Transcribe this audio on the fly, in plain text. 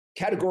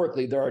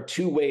categorically, there are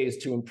two ways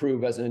to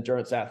improve as an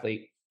endurance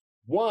athlete.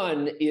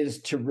 One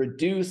is to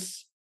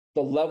reduce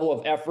the level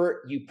of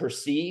effort you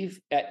perceive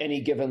at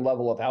any given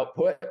level of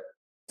output.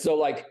 So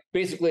like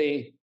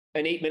basically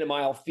an 8-minute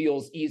mile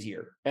feels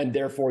easier and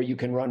therefore you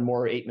can run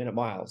more 8-minute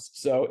miles.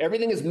 So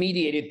everything is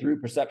mediated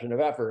through perception of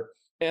effort,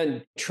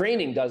 and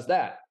training does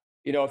that.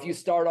 If you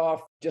start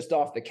off just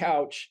off the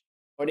couch,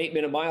 an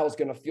 8-minute mile is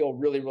going to feel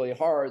really, really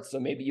hard. So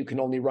maybe you can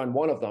only run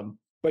one of them,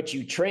 but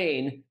you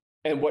train.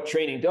 And what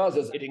training does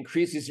is it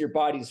increases your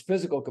body's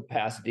physical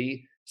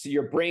capacity. So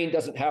your brain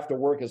doesn't have to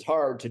work as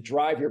hard to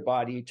drive your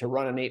body to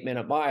run an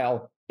 8-minute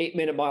mile.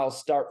 8-minute miles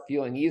start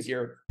feeling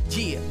easier.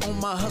 Yeah, on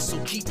my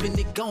hustle, keeping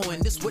it going.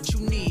 This what you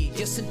need.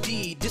 Yes,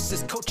 indeed. This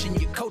is Coaching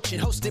Your Coaching,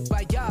 hosted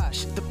by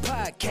Yash, the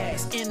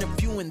podcast,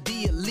 interviewing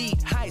the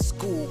elite, high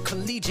school,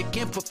 collegiate,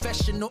 and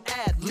professional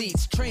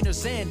athletes,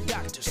 trainers, and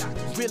doctors.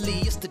 Really,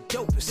 it's the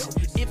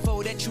dopest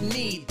info that you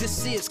need.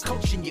 This is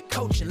Coaching Your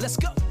Coaching. Let's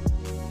go.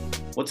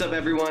 What's up,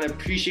 everyone? I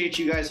appreciate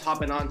you guys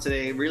hopping on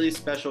today. Really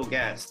special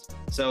guest.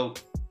 So,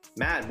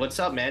 Matt, what's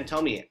up, man?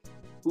 Tell me,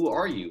 who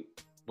are you?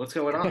 What's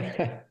going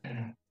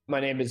on? My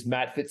name is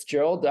Matt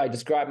Fitzgerald. I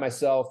describe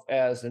myself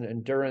as an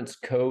endurance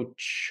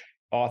coach,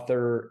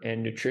 author,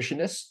 and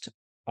nutritionist.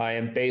 I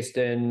am based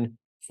in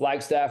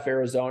Flagstaff,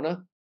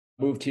 Arizona.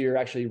 Moved here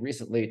actually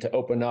recently to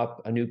open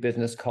up a new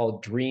business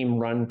called Dream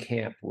Run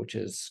Camp, which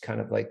is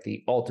kind of like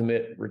the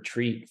ultimate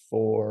retreat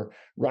for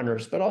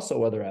runners, but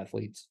also other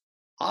athletes.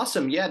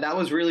 Awesome. Yeah, that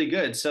was really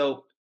good.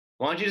 So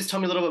why don't you just tell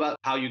me a little bit about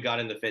how you got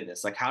into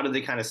fitness? Like, how did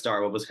they kind of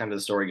start? What was kind of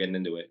the story getting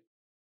into it?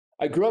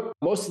 I grew up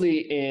mostly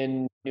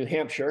in New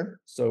Hampshire,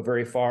 so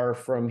very far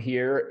from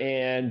here.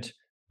 And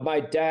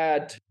my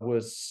dad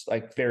was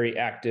like very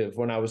active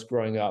when I was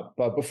growing up.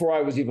 But before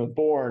I was even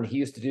born, he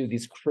used to do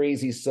these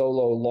crazy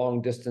solo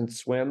long distance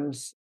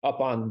swims up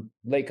on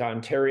Lake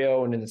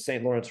Ontario and in the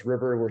St. Lawrence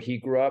River where he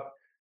grew up.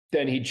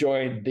 Then he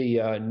joined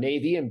the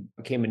Navy and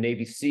became a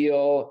Navy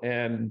SEAL.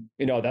 And,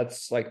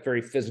 that's like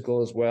very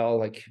physical as well.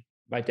 Like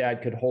my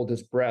dad could hold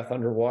his breath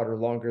underwater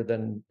longer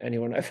than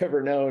anyone I've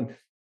ever known.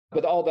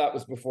 But all that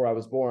was before I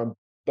was born.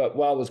 But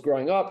while I was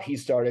growing up, he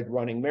started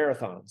running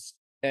marathons.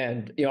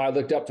 And, I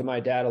looked up to my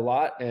dad a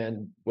lot.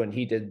 And when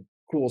he did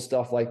cool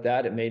stuff like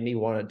that, it made me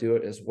want to do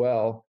it as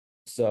well.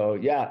 So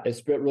yeah,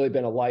 it's really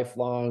been a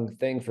lifelong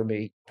thing for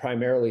me,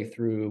 primarily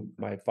through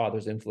my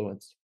father's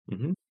influence.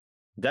 Mm-hmm.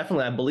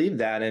 Definitely. I believe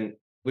that. And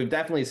we've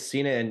definitely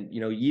seen it. And,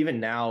 even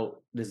now,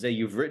 this day,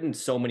 you've written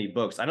so many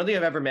books. I don't think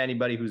I've ever met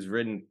anybody who's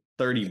written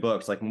 30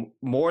 books, like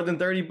more than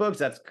 30 books.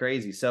 That's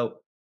crazy. So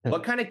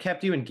what kind of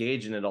kept you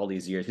engaged in it all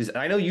these years? Because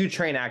I know you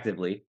train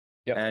actively.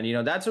 Yep.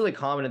 And, that's really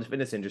common in the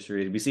fitness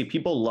industry. We see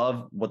people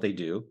love what they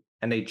do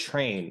and they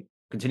train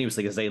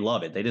continuously because they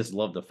love it. They just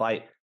love to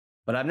fight.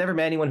 But I've never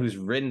met anyone who's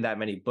written that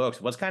many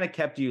books. What's kind of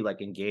kept you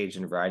like engaged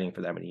in writing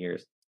for that many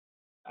years?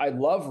 I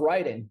love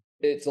writing.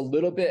 It's a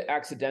little bit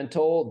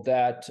accidental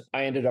that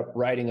I ended up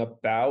writing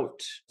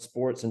about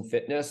sports and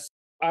fitness.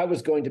 I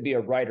was going to be a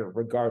writer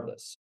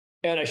regardless.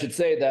 And I should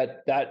say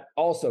that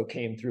also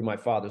came through my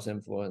father's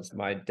influence.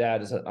 My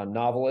dad is a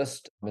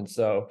novelist. And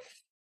so,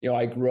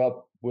 I grew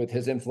up with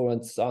his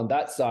influence on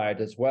that side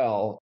as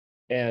well.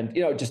 And,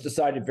 just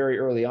decided very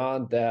early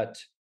on that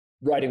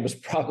writing was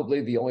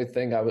probably the only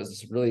thing I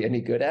was really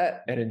any good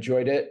at and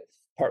enjoyed it.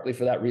 Partly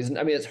for that reason.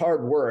 I mean, it's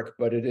hard work,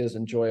 but it is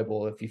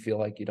enjoyable if you feel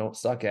like you don't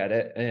suck at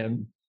it.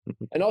 And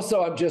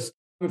also I'm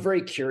a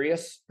very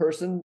curious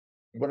person.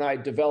 When I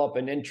develop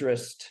an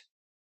interest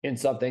in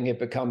something, it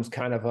becomes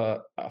kind of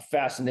a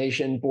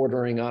fascination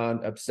bordering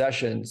on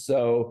obsession.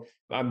 So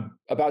I'm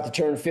about to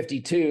turn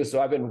 52. So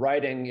I've been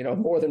writing,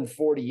 more than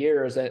 40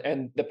 years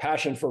and the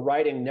passion for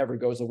writing never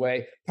goes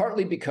away,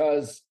 partly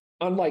because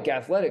unlike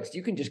athletics,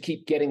 you can just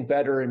keep getting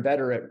better and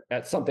better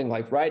at something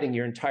like writing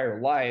your entire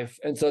life.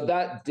 And so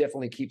that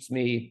definitely keeps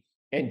me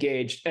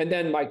engaged. And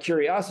then my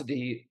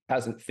curiosity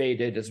hasn't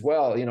faded as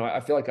well. I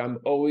feel like I'm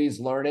always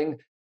learning.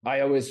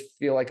 I always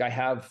feel like I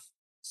have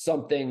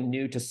something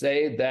new to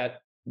say that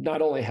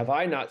not only have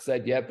I not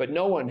said yet, but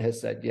no one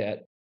has said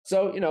yet.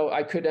 So,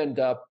 I could end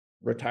up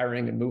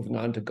retiring and moving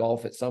on to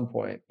golf at some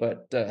point,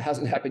 but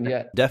hasn't happened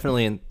yet.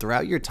 Definitely. And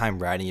throughout your time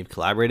writing, you've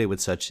collaborated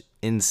with such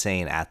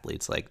insane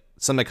athletes like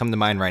some that come to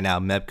mind right now,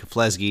 Meb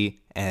Keflezighi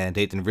and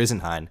Dathan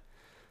Risenheim,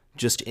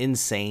 just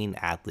insane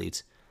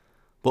athletes.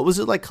 What was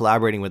it like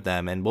collaborating with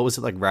them, and what was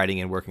it like writing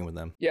and working with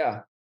them?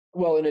 Yeah.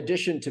 Well, in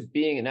addition to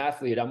being an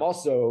athlete, I'm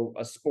also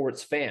a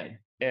sports fan.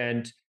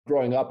 And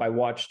growing up, I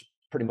watched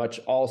pretty much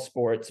all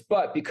sports.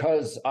 But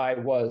because I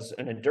was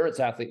an endurance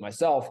athlete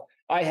myself,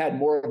 I had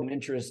more of an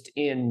interest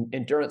in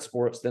endurance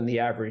sports than the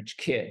average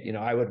kid.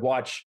 I would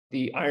watch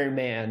the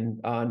Ironman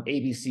on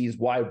ABC's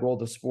Wide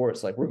World of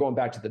Sports. Like we're going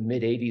back to the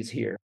mid 80s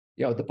here.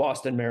 The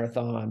Boston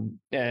Marathon.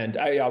 And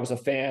I was a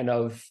fan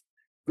of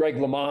Greg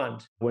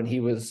LeMond when he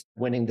was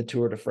winning the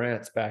Tour de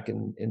France back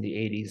in the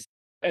 80s.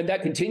 And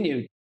that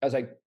continued as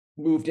I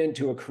moved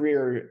into a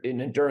career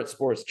in endurance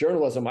sports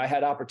journalism. I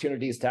had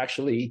opportunities to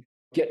actually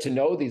get to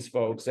know these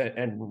folks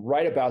and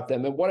write about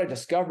them. And what I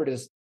discovered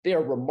is they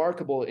are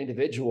remarkable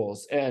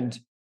individuals. And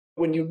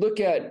when you look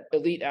at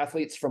elite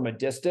athletes from a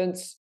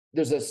distance,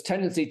 there's this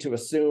tendency to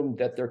assume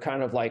that they're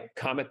kind of like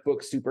comic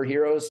book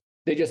superheroes.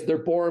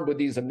 They're born with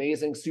these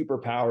amazing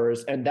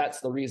superpowers, and that's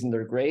the reason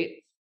they're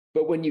great.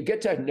 But when you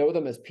get to know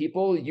them as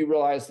people, you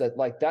realize that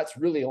like that's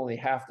really only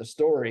half the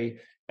story.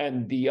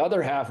 And the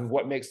other half of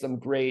what makes them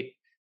great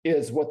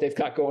is what they've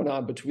got going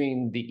on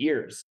between the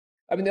ears.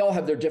 I mean, they all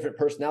have their different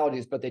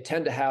personalities, but they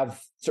tend to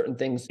have certain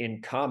things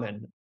in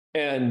common.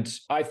 And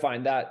I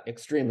find that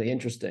extremely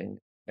interesting.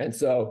 And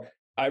so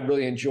I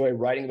really enjoy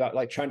writing about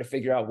like trying to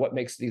figure out what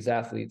makes these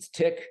athletes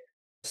tick,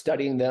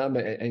 studying them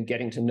and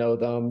getting to know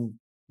them.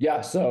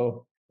 Yeah,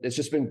 so it's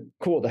just been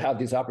cool to have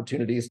these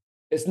opportunities.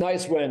 It's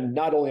nice when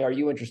not only are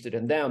you interested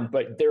in them,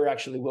 but they're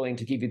actually willing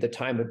to give you the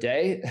time of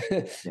day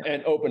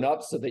and open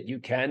up so that you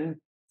can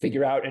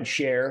figure out and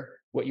share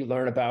what you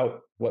learn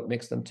about what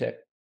makes them tick.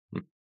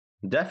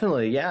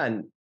 Definitely. Yeah.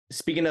 And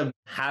speaking of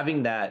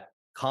having that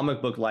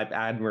comic book like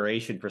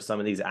admiration for some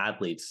of these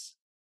athletes,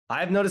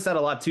 I've noticed that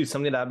a lot too,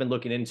 something that I've been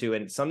looking into.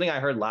 And something I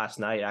heard last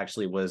night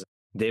actually was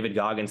David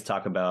Goggins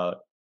talk about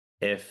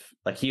if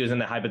like he was in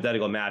the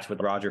hypothetical match with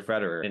Roger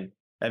Federer, and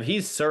if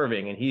he's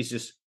serving and he's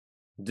just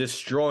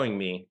destroying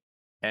me,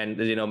 and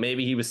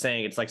maybe he was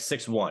saying it's like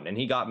 6-1 and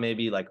he got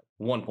maybe like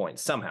 1 point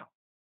somehow,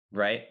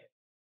 right?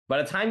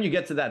 By the time you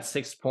get to that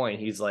 6th point,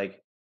 he's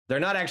like,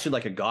 they're not actually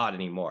like a god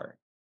anymore.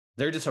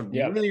 They're just a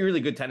really, really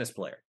good tennis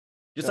player.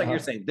 Just like you're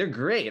saying, they're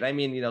great. I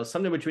mean,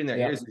 something between their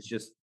ears is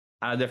just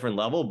at a different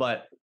level.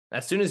 But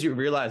as soon as you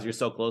realize you're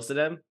so close to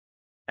them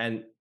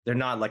and they're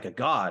not like a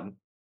god,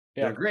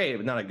 they're great,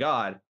 but not a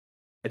god,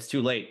 it's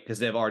too late because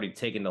they've already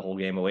taken the whole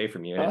game away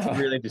from you. And it's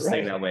really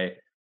interesting that way.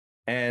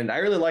 And I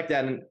really like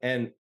that.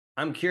 And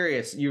I'm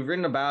curious, you've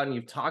written about and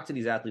you've talked to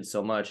these athletes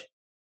so much.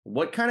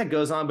 What kind of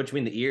goes on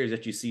between the ears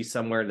that you see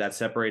somewhere that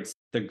separates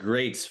the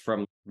greats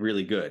from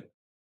really good?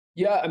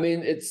 Yeah, I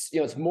mean,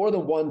 it's more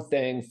than one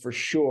thing for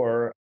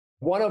sure.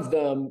 One of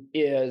them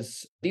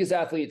is these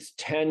athletes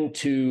tend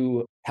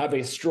to have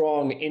a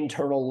strong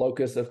internal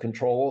locus of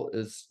control,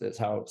 is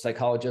how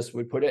psychologists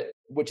would put it,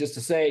 which is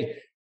to say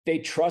they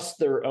trust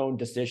their own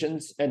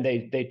decisions and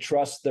they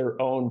trust their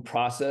own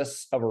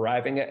process of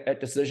arriving at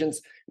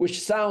decisions,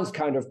 which sounds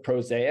kind of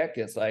prosaic.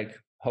 It's like,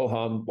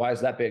 ho-hum, why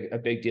is that a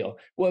big deal?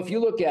 Well, if you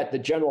look at the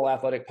general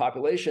athletic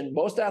population,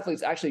 most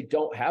athletes actually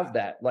don't have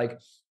that. Like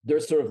they're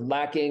sort of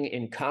lacking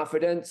in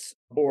confidence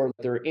or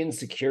they're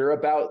insecure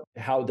about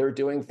how they're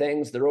doing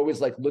things. They're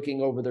always like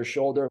looking over their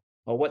shoulder.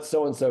 Oh, what's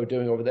so-and-so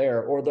doing over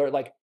there? Or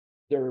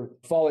they're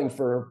falling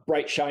for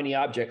bright, shiny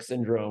object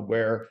syndrome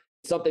where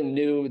something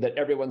new that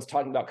everyone's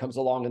talking about comes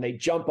along and they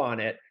jump on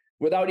it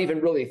without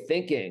even really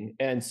thinking.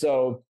 And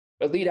so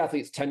elite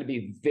athletes tend to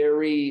be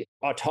very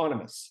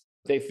autonomous.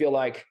 They feel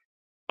like,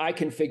 I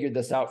can figure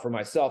this out for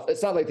myself.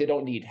 It's not like they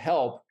don't need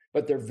help,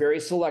 but they're very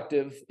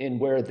selective in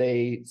where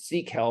they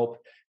seek help.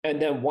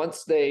 And then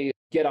once they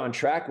get on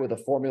track with a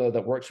formula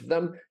that works for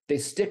them, they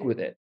stick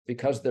with it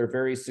because they're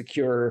very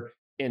secure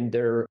in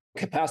their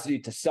capacity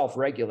to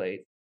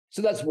self-regulate.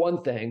 So that's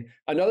one thing.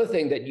 Another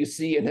thing that you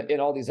see in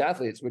all these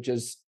athletes, which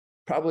is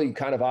probably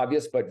kind of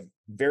obvious, but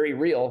very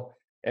real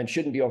and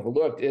shouldn't be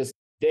overlooked, is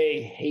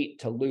they hate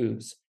to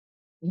lose.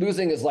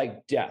 Losing is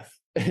like death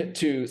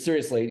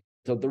seriously.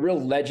 So the real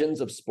legends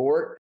of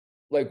sport,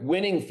 like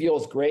winning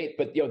feels great,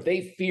 but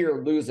they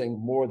fear losing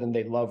more than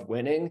they love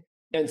winning.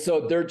 And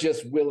so they're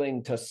just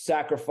willing to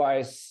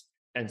sacrifice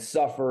and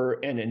suffer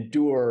and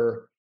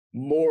endure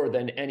more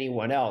than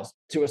anyone else.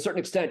 To a certain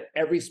extent,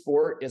 every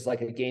sport is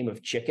like a game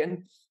of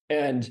chicken,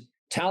 and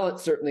talent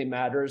certainly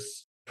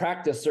matters.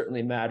 Practice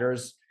certainly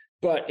matters.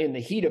 But in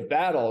the heat of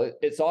battle,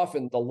 it's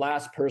often the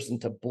last person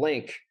to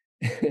blink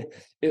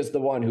is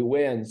the one who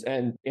wins.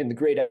 And in the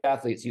great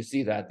athletes, you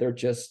see that they're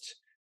just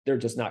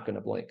not going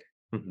to blink.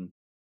 Mm-hmm.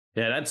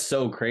 Yeah, that's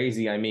so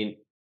crazy. I mean,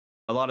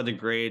 a lot of the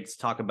grades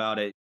talk about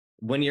it.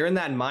 When you're in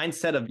that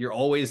mindset of you're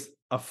always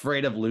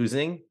afraid of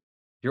losing,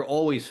 you're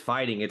always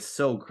fighting. It's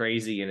so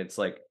crazy. And it's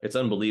like, it's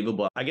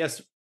unbelievable. I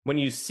guess when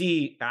you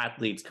see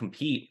athletes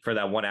compete for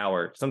that 1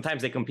 hour,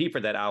 sometimes they compete for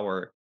that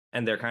hour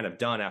and they're kind of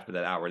done after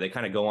that hour. They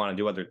kind of go on and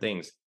do other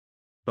things.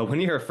 But when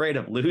you're afraid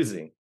of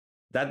losing,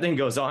 that thing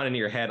goes on in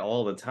your head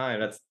all the time.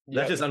 That's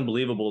just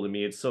unbelievable to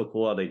me. It's so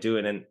cool how they do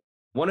it. And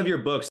one of your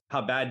books,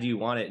 How Bad Do You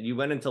Want It? You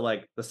went into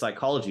like the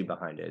psychology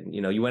behind it.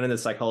 You went into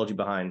the psychology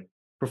behind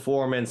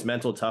performance,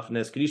 mental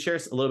toughness. Could you share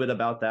a little bit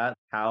about that?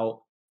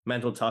 How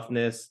mental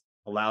toughness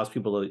allows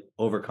people to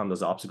overcome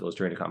those obstacles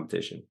during a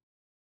competition?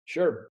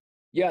 Sure.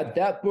 Yeah,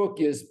 that book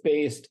is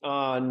based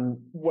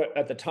on what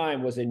at the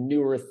time was a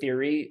newer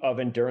theory of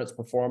endurance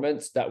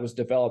performance that was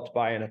developed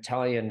by an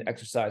Italian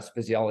exercise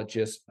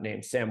physiologist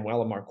named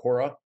Samuele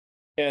Marcora.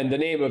 And the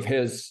name of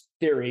his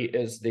theory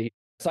is the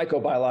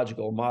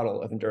psychobiological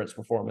model of endurance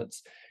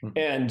performance. Mm-hmm.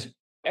 And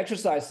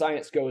exercise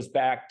science goes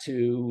back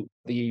to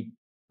the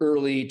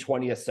early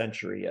 20th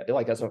century,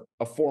 like as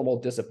a formal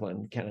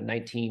discipline, kind of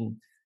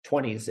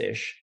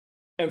 1920s-ish.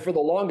 And for the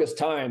longest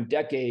time,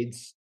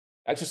 decades,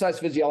 exercise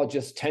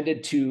physiologists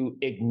tended to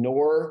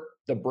ignore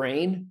the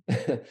brain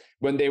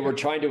when they were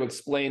trying to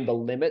explain the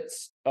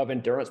limits of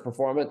endurance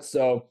performance.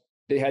 So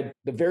They had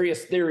the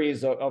various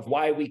theories of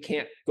why we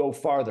can't go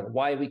farther,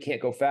 why we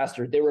can't go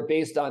faster. They were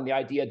based on the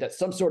idea that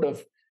some sort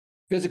of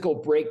physical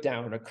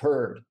breakdown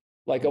occurred,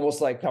 like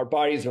almost like our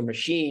bodies are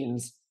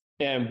machines.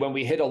 And when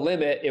we hit a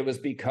limit, it was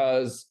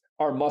because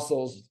our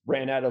muscles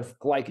ran out of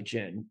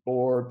glycogen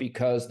or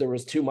because there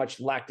was too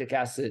much lactic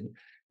acid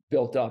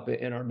built up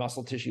in our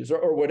muscle tissues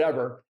or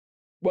whatever.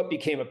 What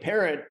became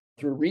apparent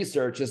through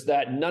research is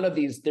that none of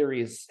these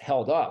theories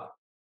held up.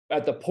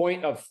 At the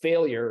point of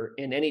failure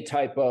in any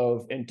type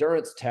of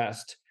endurance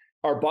test,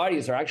 our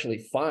bodies are actually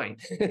fine.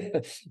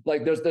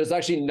 Like there's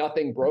actually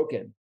nothing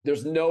broken.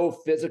 There's no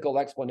physical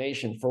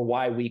explanation for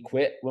why we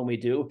quit when we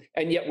do.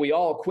 And yet we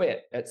all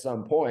quit at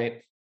some point.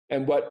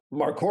 And what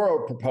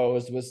Marcoro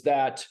proposed was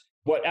that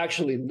what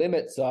actually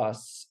limits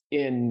us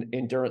in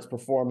endurance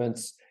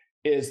performance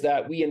is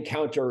that we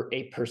encounter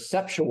a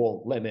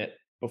perceptual limit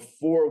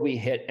before we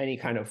hit any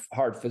kind of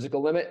hard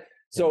physical limit.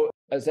 So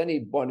as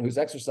anyone who's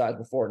exercised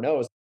before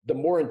knows, the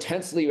more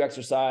intensely you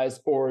exercise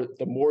or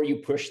the more you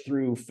push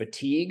through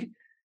fatigue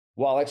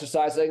while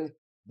exercising,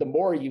 the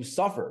more you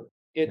suffer.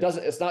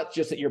 It's not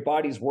just that your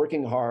body's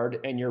working hard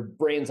and your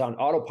brain's on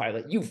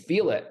autopilot, you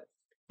feel it.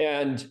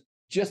 And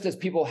just as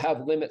people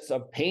have limits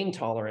of pain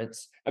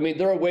tolerance, I mean,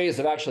 there are ways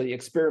of actually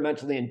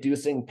experimentally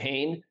inducing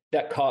pain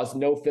that cause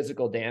no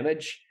physical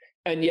damage.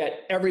 And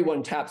yet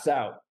everyone taps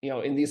out,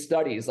 in these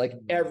studies, like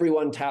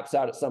everyone taps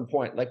out at some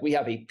point. Like we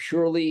have a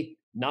purely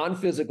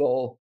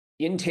non-physical,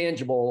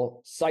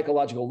 intangible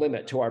psychological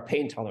limit to our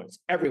pain tolerance.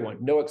 Everyone,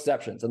 no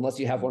exceptions, unless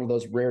you have one of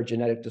those rare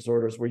genetic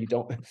disorders where you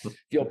don't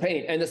feel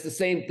pain. And it's the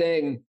same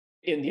thing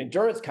in the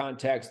endurance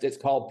context. It's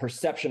called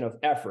perception of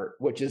effort,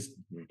 which is,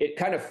 it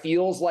kind of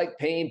feels like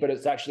pain, but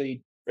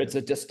it's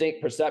a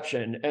distinct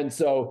perception. And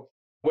so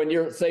when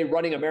you're, say,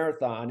 running a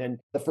marathon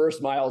and the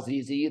first mile is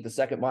easy, the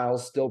second mile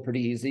is still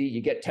pretty easy, you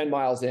get 10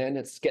 miles in,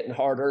 it's getting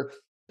harder.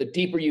 The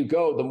deeper you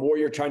go, the more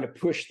you're trying to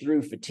push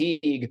through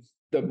fatigue,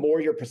 the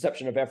more your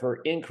perception of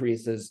effort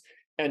increases.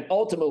 And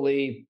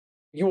ultimately,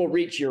 you will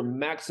reach your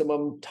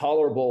maximum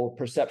tolerable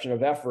perception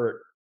of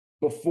effort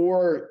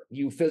before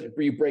you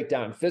break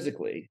down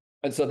physically.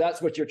 And so that's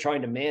what you're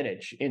trying to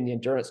manage in the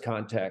endurance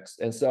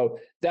context. And so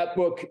that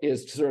book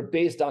is sort of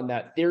based on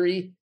that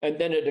theory. And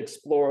then it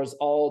explores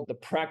all the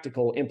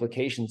practical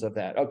implications of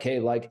that. Okay,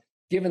 like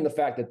given the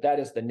fact that that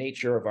is the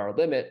nature of our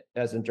limit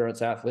as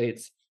endurance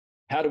athletes,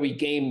 how do we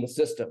game the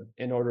system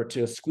in order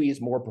to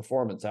squeeze more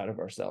performance out of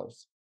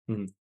ourselves?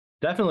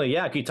 Definitely.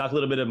 Yeah. Can you talk a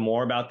little bit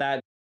more about that?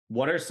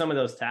 What are some of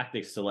those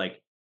tactics to like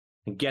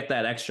get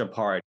that extra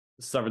part,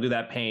 suffer through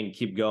that pain,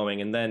 keep going?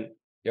 And then,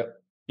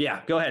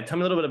 yeah, go ahead. Tell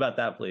me a little bit about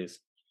that, please.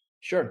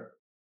 Sure.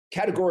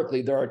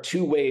 Categorically, there are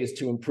two ways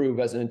to improve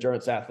as an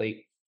endurance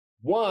athlete.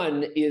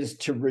 One is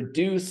to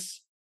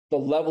reduce the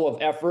level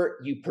of effort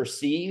you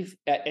perceive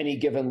at any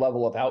given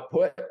level of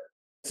output.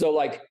 So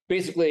like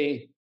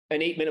basically an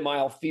 8-minute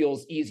mile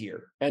feels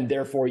easier and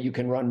therefore you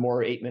can run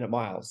more 8-minute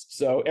miles.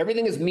 So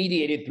everything is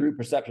mediated through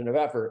perception of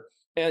effort,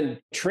 and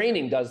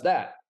training does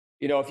that.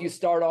 If you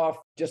start off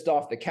just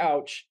off the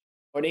couch,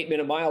 an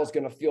 8-minute mile is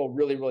going to feel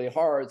really, really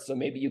hard. So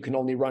maybe you can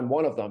only run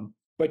one of them,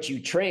 but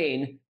you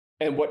train.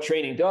 And what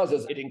training does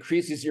is it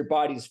increases your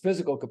body's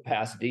physical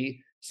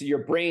capacity. So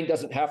your brain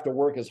doesn't have to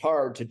work as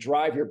hard to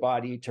drive your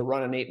body to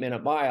run an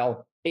 8-minute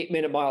mile.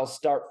 8-minute miles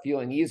start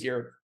feeling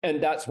easier.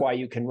 And that's why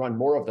you can run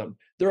more of them.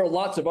 There are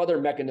lots of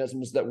other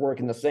mechanisms that work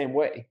in the same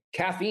way.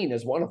 Caffeine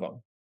is one of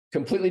them.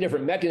 Completely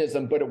different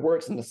mechanism, but it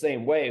works in the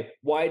same way.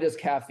 Why does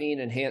caffeine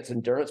enhance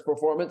endurance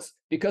performance?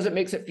 Because it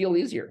makes it feel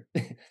easier.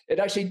 It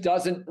actually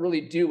doesn't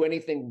really do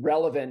anything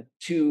relevant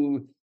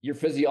to your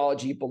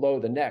physiology below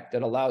the neck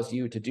that allows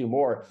you to do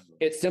more.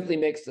 It simply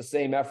makes the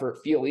same effort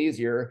feel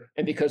easier.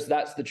 And because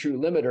that's the true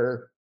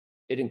limiter,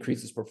 it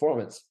increases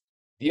performance.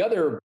 The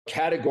other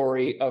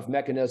category of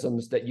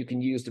mechanisms that you can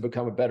use to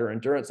become a better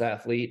endurance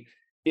athlete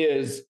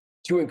is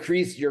to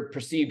increase your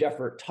perceived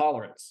effort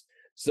tolerance.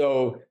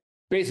 So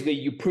basically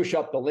you push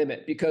up the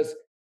limit, because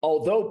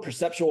although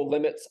perceptual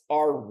limits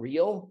are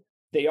real,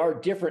 they are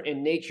different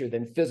in nature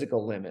than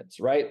physical limits,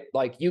 right?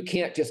 Like you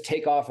can't just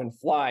take off and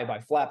fly by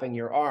flapping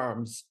your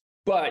arms,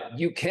 but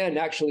you can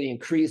actually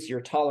increase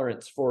your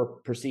tolerance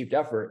for perceived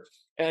effort.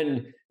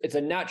 And it's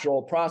a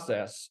natural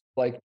process.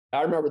 Like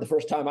I remember the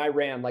first time I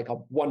ran like a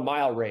 1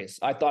 mile race,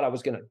 I thought I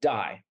was going to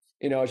die.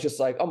 It's just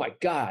like, oh my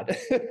God.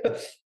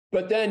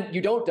 But then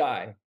you don't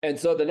die. And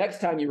so the next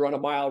time you run a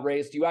mile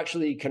race, you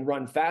actually can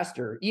run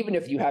faster, even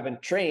if you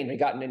haven't trained and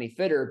gotten any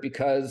fitter,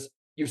 because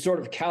you've sort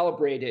of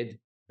calibrated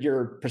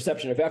your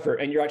perception of effort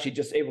and you're actually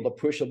just able to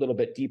push a little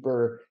bit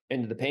deeper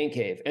into the pain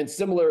cave. And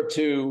similar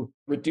to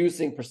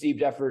reducing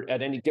perceived effort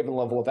at any given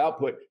level of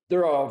output,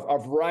 there are a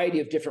variety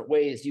of different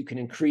ways you can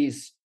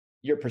increase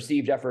your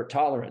perceived effort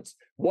tolerance.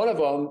 One of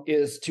them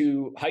is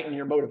to heighten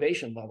your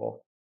motivation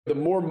level. The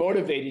more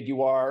motivated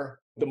you are,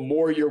 the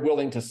more you're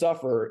willing to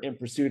suffer in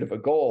pursuit of a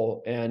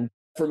goal. And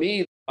for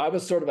me, I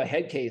was sort of a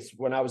head case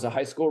when I was a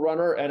high school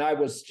runner, and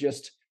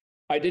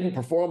I didn't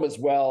perform as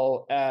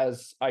well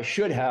as I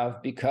should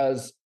have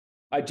because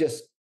I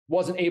just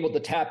wasn't able to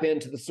tap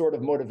into the sort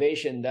of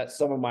motivation that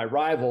some of my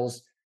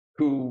rivals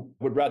who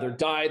would rather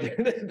die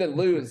than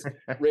lose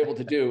were able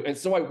to do. And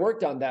so I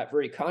worked on that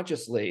very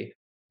consciously.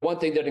 One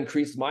thing that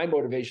increased my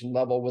motivation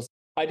level was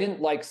I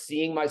didn't like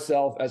seeing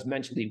myself as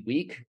mentally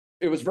weak.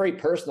 It was very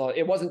personal.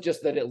 It wasn't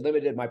just that it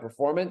limited my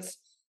performance.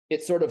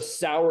 It sort of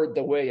soured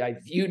the way I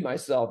viewed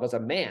myself as a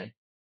man.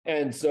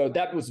 And so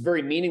that was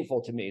very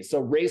meaningful to me. So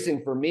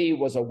racing for me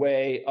was a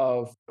way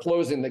of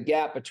closing the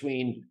gap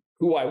between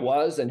who I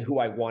was and who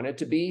I wanted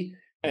to be.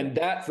 And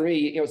that for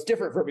me, it's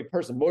different for every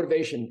person.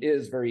 Motivation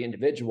is very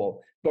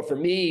individual. But for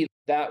me,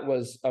 that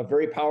was a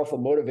very powerful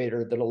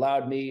motivator that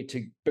allowed me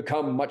to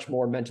become much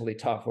more mentally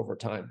tough over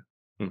time.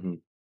 Mm-hmm.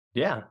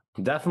 Yeah,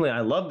 definitely.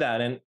 I love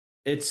that. And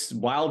it's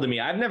wild to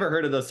me. I've never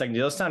heard of those techniques.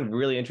 Those sound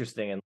really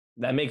interesting. And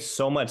that makes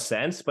so much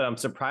sense. But I'm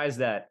surprised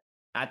that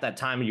at that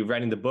time you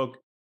writing the book,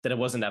 that it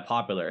wasn't that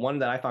popular. One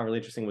that I found really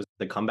interesting was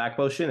the comeback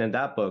motion in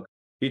that book.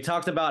 He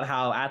talked about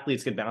how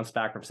athletes could bounce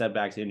back from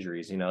setbacks,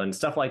 injuries, and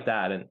stuff like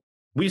that. And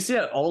we see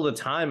it all the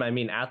time. I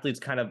mean, athletes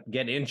kind of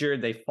get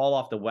injured, they fall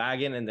off the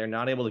wagon, and they're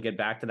not able to get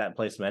back to that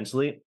place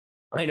mentally.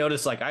 I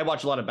noticed, I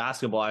watch a lot of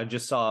basketball. I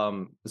just saw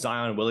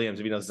Zion Williams,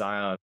 if you know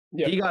Zion.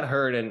 Yeah. He got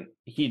hurt, and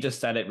he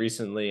just said it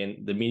recently,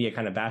 and the media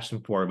kind of bashed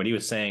him for it. But he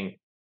was saying,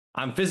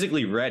 I'm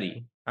physically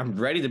ready. I'm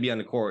ready to be on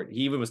the court.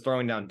 He even was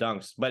throwing down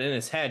dunks. But in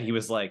his head, he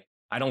was like,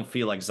 I don't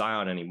feel like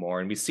Zion anymore.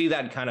 And we see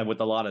that kind of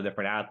with a lot of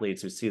different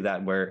athletes. We see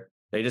that where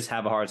they just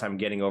have a hard time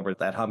getting over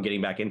that hump,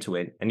 getting back into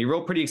it. And you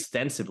wrote pretty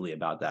extensively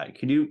about that.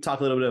 Could you talk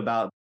a little bit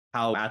about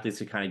how athletes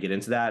could kind of get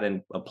into that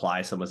and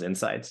apply some of those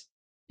insights?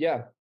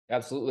 Yeah,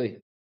 absolutely.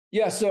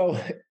 Yeah, so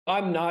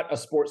I'm not a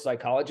sports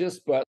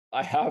psychologist, but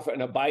I have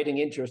an abiding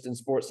interest in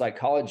sports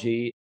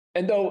psychology.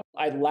 And though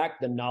I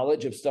lack the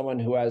knowledge of someone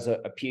who has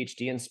a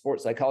PhD in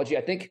sports psychology,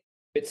 I think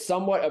it's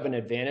somewhat of an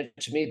advantage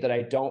to me that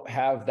I don't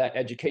have that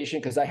education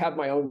because I have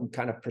my own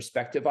kind of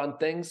perspective on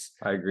things.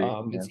 I agree.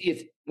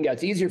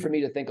 It's easier for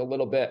me to think a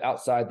little bit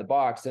outside the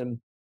box. And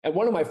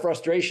one of my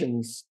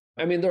frustrations,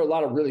 I mean, there are a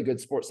lot of really good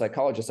sports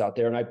psychologists out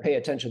there, and I pay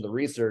attention to the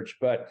research,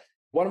 but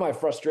one of my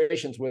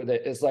frustrations with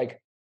it is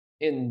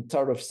in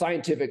sort of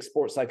scientific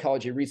sports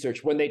psychology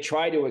research, when they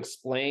try to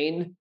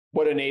explain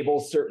what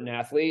enables certain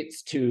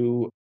athletes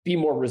to be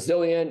more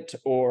resilient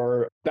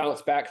or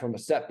bounce back from a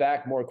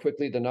setback more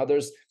quickly than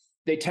others,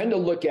 they tend to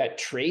look at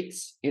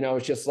traits.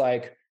 It's just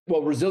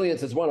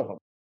resilience is one of them.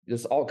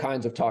 There's all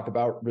kinds of talk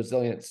about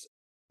resilience.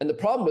 And the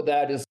problem with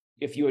that is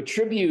if you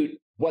attribute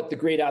what the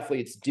great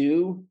athletes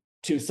do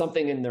to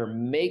something in their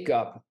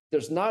makeup,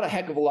 there's not a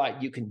heck of a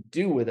lot you can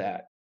do with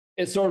that.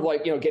 It's sort of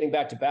like, getting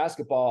back to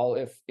basketball.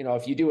 If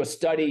you do a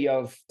study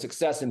of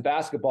success in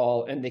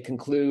basketball and they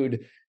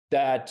conclude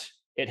that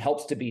it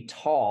helps to be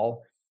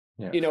tall,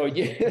 yeah.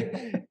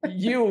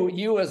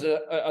 You as an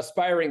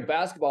aspiring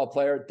basketball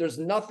player, there's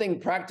nothing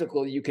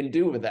practical you can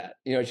do with that.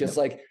 It's just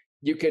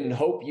you can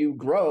hope you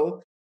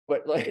grow,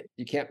 but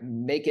you can't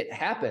make it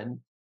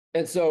happen.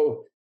 And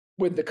so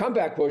with the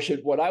comeback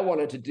quotient, what I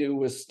wanted to do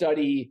was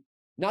study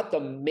not the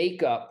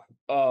makeup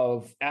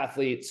of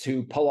athletes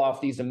who pull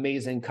off these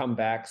amazing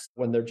comebacks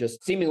when they're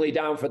just seemingly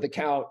down for the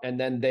count and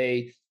then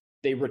they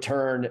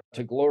return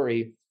to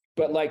glory,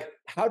 but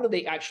how do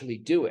they actually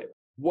do it?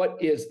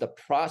 What is the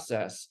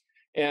process?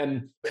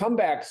 And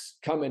comebacks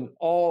come in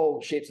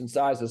all shapes and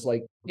sizes.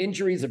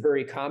 Injury is a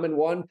very common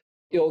one.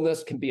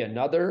 Illness can be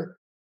another.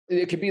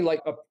 It could be a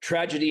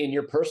tragedy in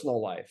your personal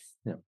life.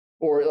 Yeah.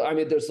 Or,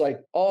 there's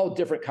all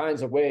different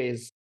kinds of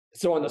ways.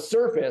 So on the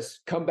surface,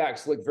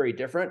 comebacks look very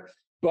different.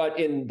 But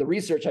in the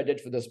research I did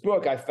for this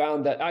book, I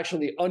found that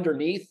actually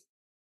underneath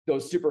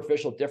those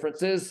superficial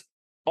differences,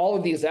 all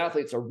of these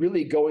athletes are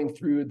really going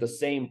through the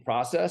same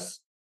process.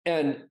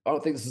 And I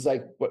don't think this is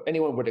what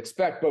anyone would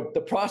expect, but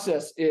the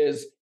process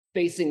is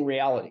facing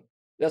reality.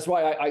 That's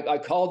why I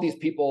call these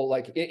people,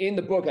 in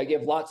the book, I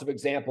give lots of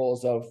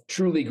examples of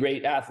truly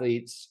great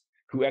athletes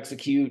who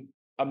execute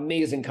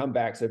amazing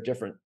comebacks of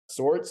different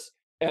sorts.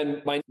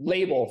 And my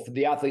label for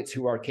the athletes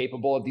who are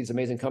capable of these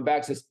amazing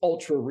comebacks is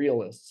ultra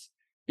realists,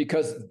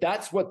 because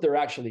that's what they're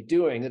actually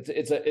doing.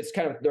 It's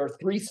kind of, there are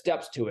 3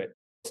 steps to it.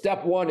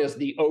 Step 1 is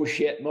the oh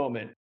shit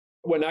moment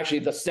when actually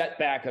the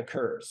setback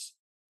occurs.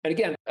 And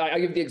again, I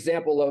give the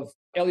example of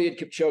Eliud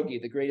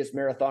Kipchoge, the greatest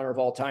marathoner of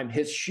all time.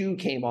 His shoe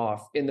came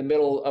off in the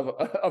middle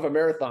of a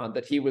marathon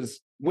that he was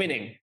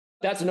winning.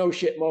 That's an oh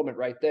shit moment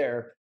right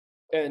there.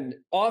 And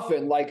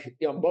often,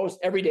 most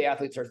everyday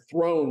athletes are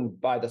thrown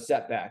by the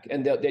setback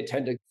and they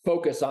tend to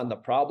focus on the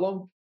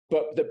problem.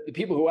 But the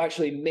people who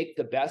actually make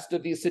the best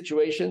of these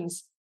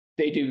situations,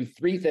 they do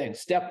 3 things.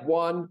 Step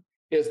 1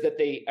 is that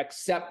they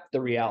accept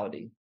the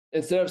reality.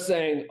 Instead of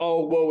saying,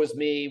 oh, woe is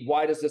me,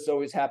 why does this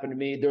always happen to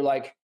me? They're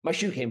like, my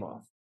shoe came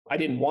off. I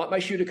didn't want my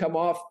shoe to come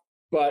off,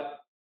 but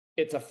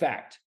it's a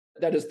fact.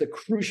 That is the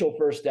crucial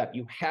first step.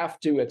 You have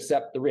to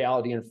accept the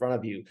reality in front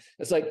of you.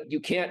 It's you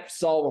can't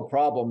solve a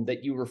problem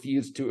that you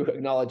refuse to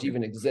acknowledge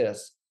even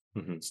exists.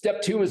 Mm-hmm.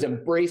 Step 2 is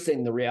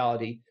embracing the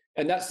reality.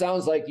 And that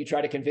sounds like you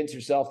try to convince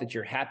yourself that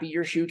you're happy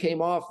your shoe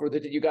came off or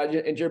that you got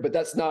injured, but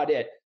that's not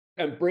it.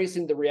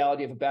 Embracing the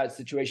reality of a bad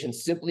situation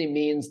simply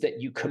means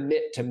that you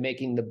commit to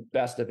making the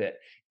best of it.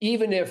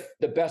 even if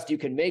the best you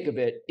can make of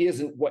it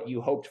isn't what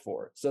you hoped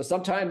for. So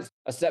sometimes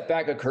a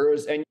setback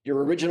occurs and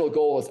your original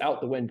goal is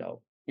out the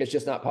window. It's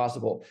just not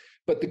possible.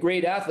 But the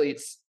great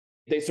athletes,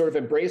 they sort of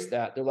embrace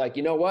that. They're like,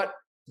 you know what?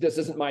 This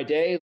isn't my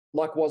day.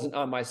 Luck wasn't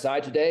on my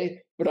side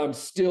today, but I'm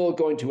still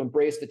going to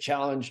embrace the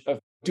challenge of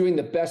doing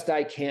the best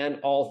I can,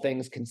 all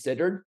things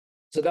considered.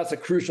 So that's a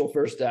crucial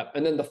first step.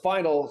 And then the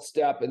final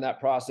step in that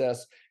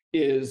process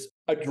is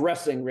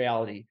addressing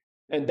reality.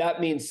 And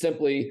that means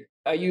simply,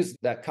 I use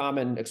that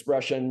common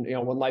expression,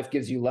 when life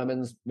gives you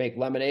lemons, make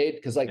lemonade,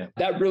 because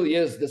that really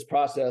is this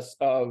process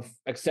of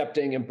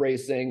accepting,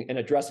 embracing, and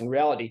addressing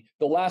reality.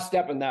 The last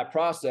step in that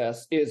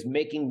process is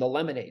making the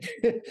lemonade,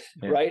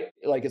 right?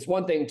 Like it's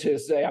one thing to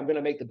say, I'm going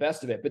to make the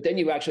best of it, but then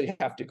you actually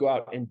have to go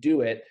out and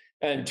do it.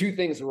 And two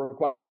things are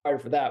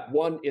required for that.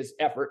 One is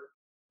effort.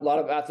 A lot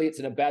of athletes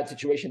in a bad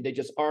situation, they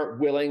just aren't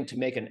willing to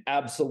make an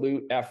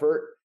absolute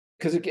effort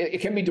because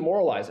it can be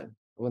demoralizing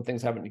when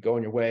things haven't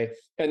going your way.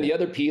 And the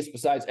other piece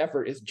besides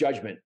effort is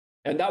judgment.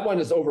 And that one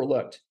is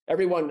overlooked.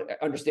 Everyone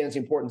understands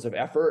the importance of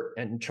effort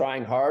and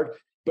trying hard,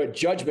 but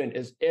judgment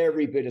is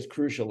every bit as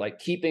crucial, like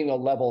keeping a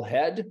level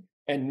head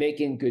and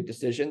making good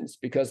decisions,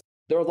 because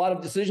there are a lot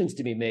of decisions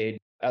to be made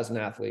as an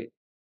athlete.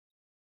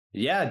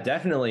 Yeah,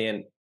 definitely.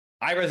 And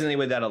I resonate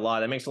with that a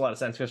lot. That makes a lot of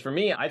sense because for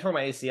me, I tore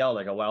my ACL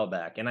like a while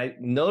back and I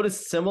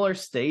noticed similar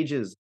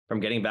stages from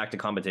getting back to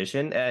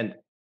competition. And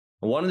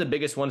one of the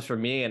biggest ones for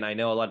me, and I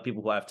know a lot of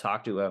people who I've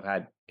talked to have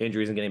had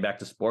injuries and getting back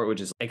to sport, which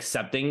is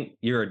accepting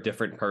you're a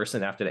different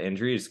person after the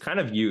injury is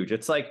kind of huge.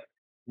 It's like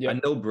a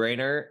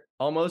no-brainer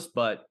almost,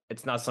 but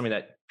it's not something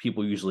that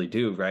people usually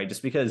do, right?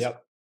 Just because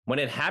when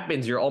it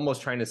happens, you're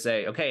almost trying to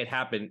say, okay, it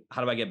happened.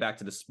 How do I get back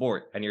to the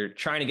sport? And you're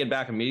trying to get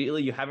back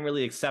immediately. You haven't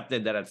really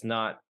accepted that it's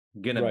not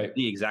going to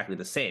be exactly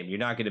the same. You're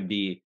not going to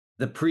be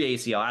the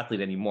pre-ACL athlete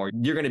anymore.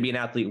 You're going to be an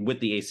athlete with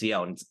the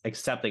ACL, and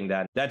accepting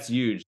that. That's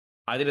huge.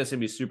 I think that's going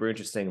to be super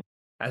interesting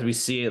as we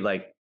see it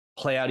like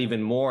play out even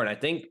more. And I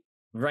think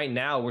right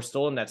now we're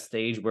still in that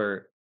stage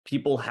where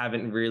people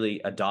haven't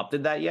really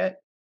adopted that yet.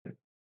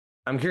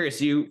 I'm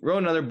curious, you wrote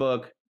another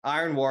book,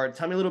 Iron War.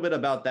 Tell me a little bit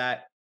about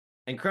that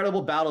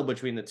incredible battle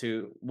between the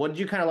two. What did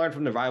you kind of learn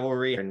from the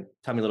rivalry? And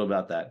tell me a little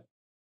about that.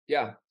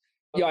 Yeah.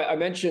 I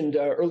mentioned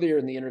earlier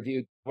in the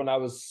interview, when I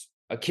was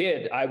a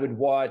kid, I would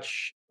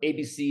watch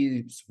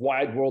ABC's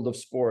Wide World of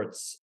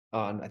Sports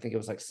on, I think it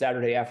was like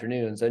Saturday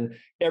afternoons. And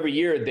every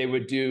year they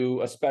would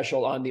do a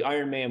special on the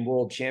Ironman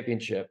World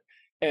Championship.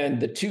 And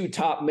the two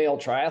top male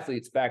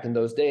triathletes back in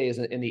those days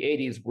in the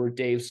 80s were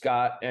Dave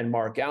Scott and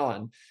Mark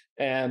Allen.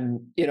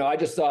 And, I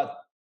just thought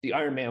the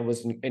Ironman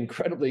was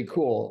incredibly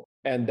cool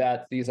and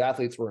that these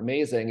athletes were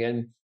amazing.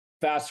 And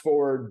fast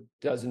forward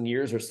a dozen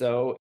years or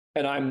so,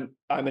 and I'm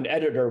an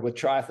editor with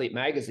Triathlete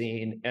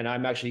Magazine, and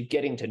I'm actually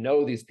getting to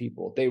know these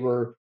people. They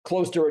were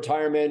close to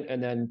retirement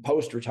and then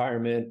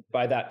post-retirement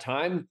by that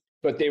time,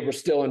 but they were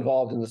still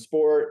involved in the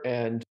sport.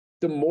 And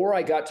the more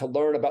I got to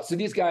learn about, so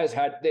these guys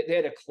had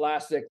a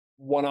classic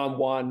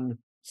one-on-one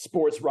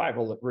sports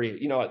rivalry.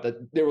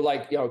 They were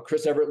like,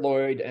 Chris Everett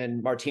Lloyd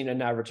and Martina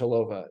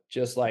Navratilova,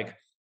 just like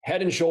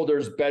head and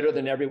shoulders better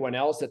than everyone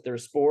else at their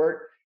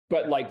sport,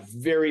 but like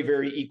very,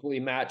 very equally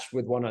matched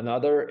with one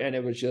another. And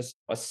it was just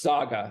a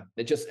saga.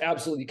 It's just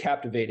absolutely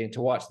captivating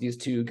to watch these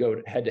two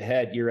go head to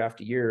head year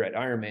after year at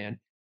Ironman.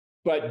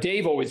 But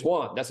Dave always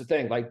won. That's the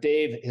thing. Like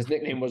Dave, his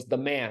nickname was the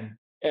man.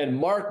 And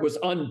Mark was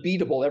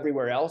unbeatable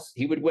everywhere else.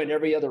 He would win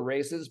every other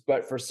races,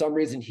 but for some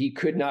reason he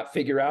could not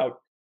figure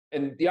out.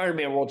 And the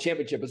Ironman World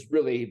Championship is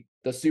really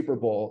the Super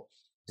Bowl.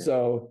 Yeah.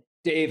 So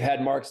Dave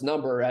had Mark's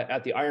number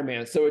at the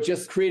Ironman. So it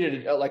just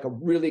created like a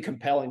really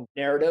compelling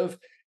narrative.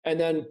 And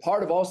then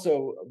part of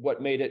also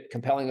what made it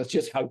compelling was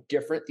just how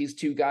different these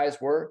two guys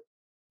were.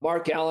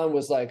 Mark Allen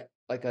was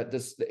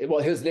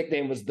his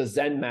nickname was the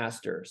Zen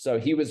Master. So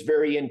he was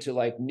very into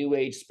like New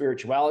Age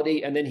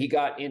spirituality. And then he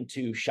got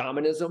into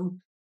shamanism.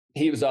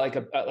 He was like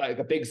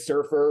a big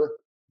surfer.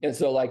 And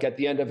so like at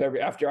the end of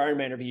after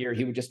Ironman every year,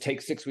 he would just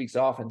take 6 weeks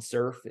off and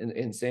surf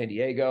in San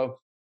Diego.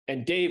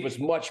 And Dave was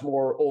much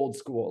more old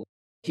school.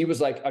 He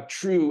was like a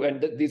true,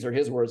 and these are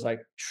his words,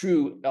 like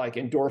true, like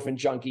endorphin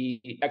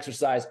junkie,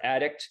 exercise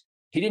addict.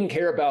 He didn't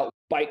care about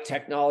bike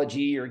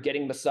technology or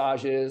getting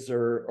massages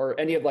or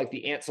any of like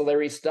the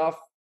ancillary stuff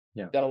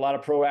that a lot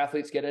of pro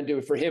athletes get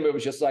into. For him, it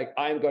was just like,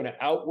 I'm going to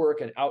outwork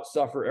and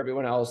outsuffer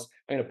everyone else.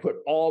 I'm going to put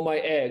all my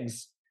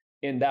eggs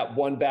in that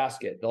one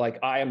basket. Like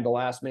I am the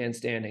last man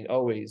standing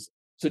always.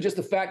 So just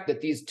the fact that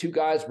these two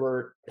guys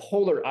were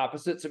polar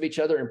opposites of each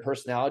other in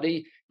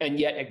personality and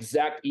yet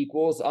exact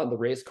equals on the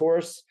race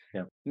course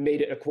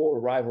made it a cool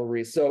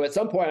rivalry. So at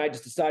some point I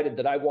just decided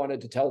that I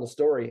wanted to tell the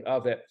story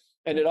of it.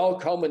 And it all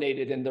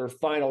culminated in their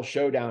final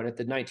showdown at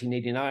the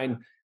 1989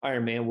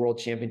 Ironman World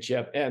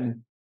Championship.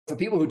 And for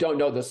people who don't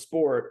know the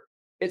sport,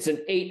 it's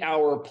an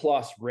 8-hour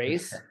plus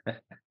race.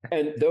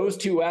 And those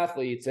two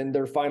athletes in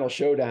their final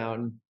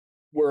showdown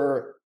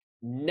were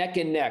neck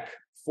and neck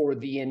for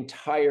the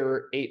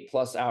entire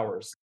 8+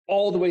 hours,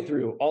 all the way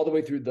through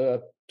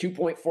the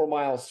 2.4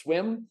 mile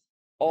swim,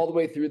 all the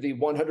way through the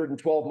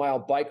 112 mile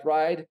bike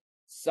ride,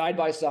 side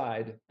by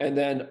side. And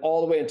then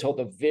all the way until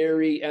the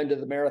very end of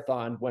the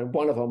marathon, when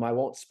one of them, I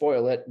won't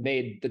spoil it,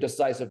 made the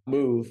decisive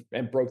move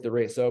and broke the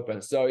race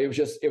open. So it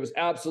was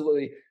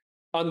absolutely,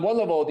 on one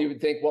level, you would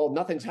think, well,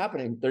 nothing's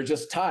happening. They're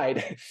just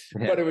tied.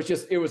 Yeah. But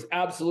it was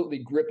absolutely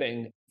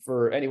gripping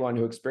for anyone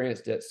who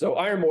experienced it. So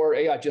Ironmore,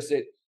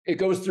 it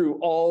goes through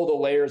all the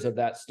layers of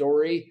that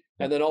story,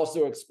 and then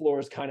also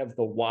explores kind of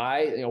the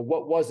why.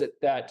 What was it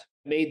that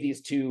made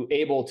these two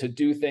able to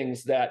do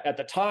things that at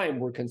the time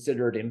were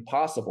considered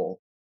impossible?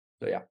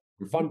 So yeah,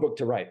 fun book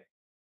to write.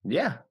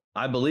 Yeah,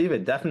 I believe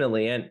it,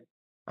 definitely. And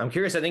I'm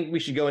curious, I think we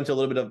should go into a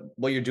little bit of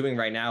what you're doing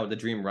right now with the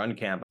Dream Run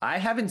Camp. I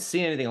haven't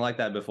seen anything like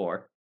that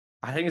before.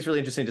 I think it's really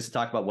interesting just to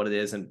talk about what it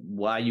is and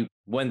why you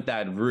went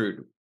that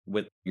route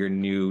with your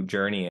new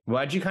journey.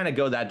 Why'd you kind of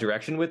go that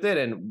direction with it?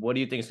 And what do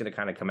you think is going to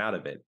kind of come out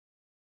of it?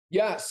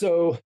 Yeah.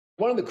 So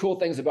one of the cool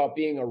things about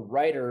being a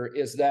writer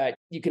is that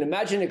you can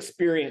imagine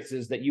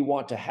experiences that you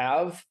want to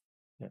have,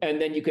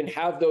 and then you can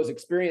have those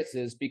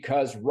experiences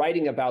because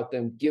writing about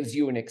them gives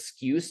you an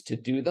excuse to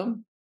do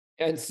them.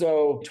 And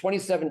so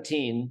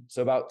 2017,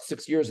 so about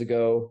 6 years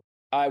ago,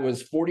 I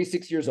was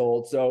 46 years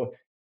old. So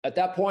at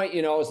that point,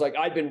 I was like,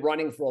 I'd been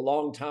running for a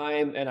long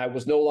time and I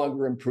was no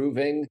longer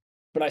improving,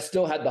 but I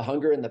still had the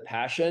hunger and the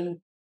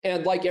passion.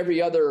 And like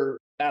every other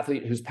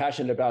athlete who's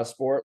passionate about a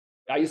sport,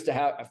 I used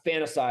to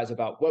fantasize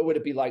about what would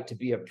it be like to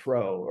be a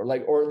pro,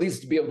 or at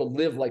least to be able to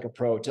live like a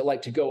pro,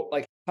 to go,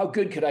 like, how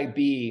good could I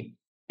be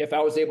if I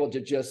was able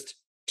to just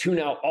tune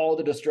out all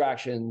the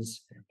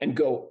distractions and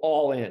go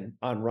all in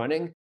on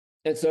running.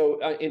 And so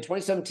in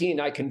 2017,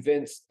 I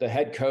convinced the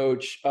head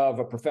coach of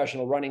a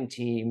professional running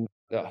team,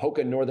 the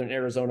Hoka Northern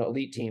Arizona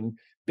elite team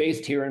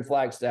based here in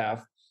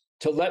Flagstaff,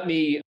 to let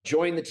me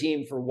join the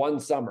team for one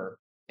summer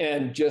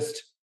and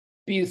just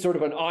be sort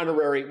of an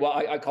honorary, well,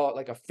 I call it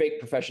like a fake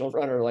professional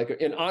runner, like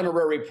an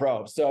honorary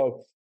pro.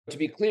 So to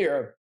be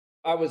clear,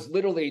 I was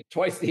literally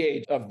twice the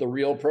age of the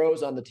real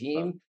pros on the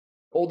team,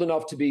 old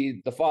enough to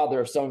be the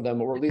father of some of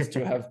them, or at least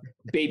to have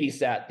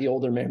babysat the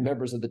older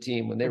members of the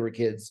team when they were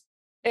kids.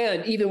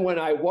 And even when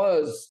I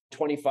was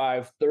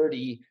 25,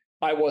 30,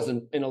 I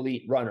wasn't an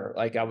elite runner.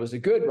 Like, I was a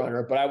good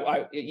runner, but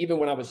I even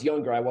when I was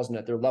younger, I wasn't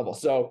at their level.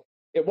 So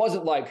it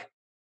wasn't like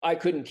I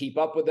couldn't keep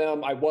up with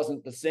them. I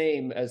wasn't the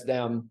same as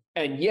them.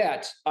 And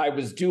yet I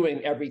was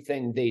doing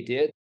everything they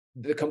did,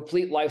 the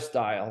complete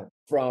lifestyle,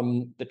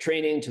 from the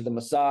training to the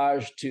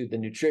massage, to the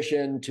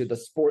nutrition, to the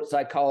sports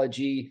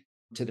psychology,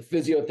 to the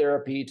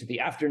physiotherapy, to the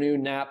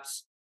afternoon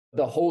naps,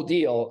 the whole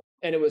deal.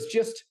 And it was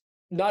just,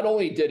 not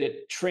only did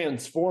it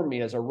transform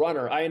me as a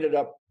runner, I ended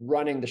up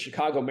running the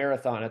Chicago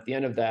Marathon at the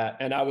end of that.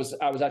 And I was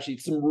actually,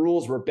 some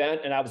rules were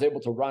bent and I was able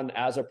to run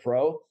as a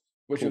pro,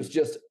 which was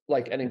just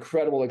like an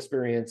incredible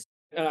experience.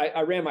 And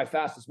I ran my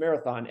fastest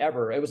marathon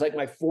ever. It was like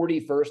my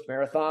 41st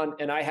marathon,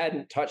 and I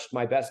hadn't touched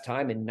my best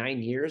time in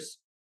 9 years.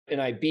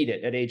 And I beat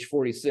it at age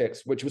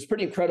 46, which was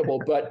pretty incredible.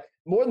 But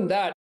more than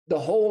that, the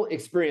whole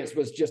experience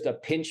was just a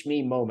pinch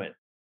me moment.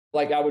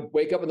 Like, I would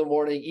wake up in the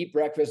morning, eat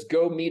breakfast,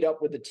 go meet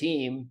up with the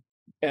team.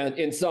 And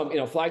in some,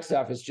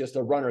 Flagstaff is just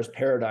a runner's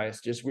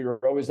paradise. Just, we were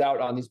always out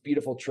on these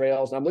beautiful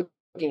trails. And I'm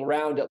looking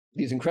around at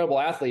these incredible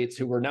athletes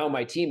who were now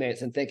my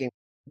teammates and thinking,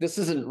 this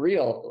isn't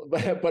real,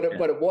 but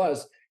it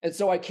was. And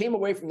so I came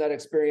away from that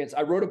experience.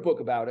 I wrote a book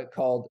about it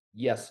called,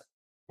 yes, of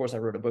course I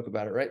wrote a book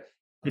about it, right?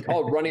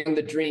 Called Running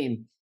the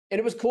Dream. And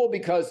it was cool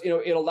because, it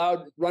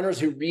allowed runners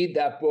who read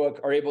that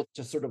book are able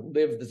to sort of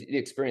live the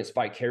experience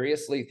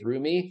vicariously through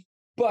me.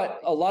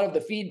 But a lot of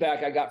the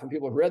feedback I got from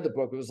people who read the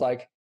book was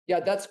like, yeah,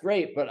 that's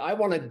great, but I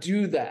want to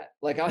do that.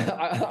 Like,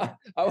 I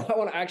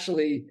want to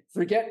actually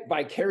forget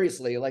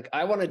vicariously. Like,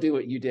 I want to do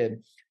what you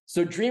did.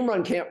 So Dream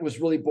Run Camp was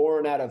really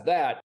born out of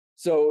that.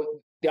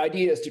 So the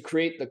idea is to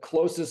create the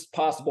closest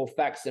possible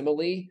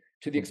facsimile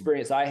to the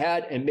experience I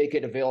had and make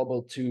it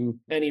available to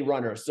any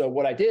runner. So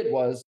what I did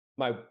was,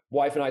 my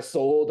wife and I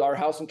sold our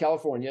house in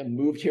California,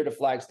 moved here to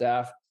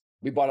Flagstaff.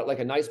 We bought it like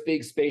a nice,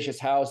 big, spacious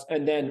house.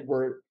 And then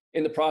we're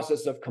in the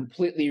process of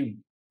completely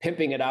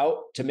pimping it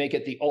out to make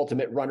it the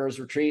ultimate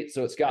runner's retreat.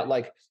 So it's got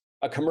like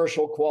a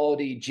commercial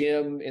quality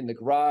gym in the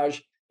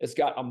garage. It's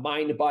got a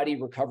mind-body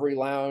recovery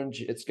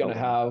lounge. It's going to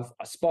have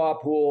a spa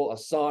pool, a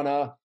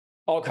sauna,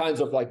 all kinds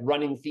of like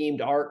running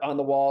themed art on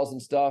the walls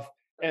and stuff.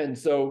 And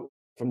so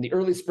from the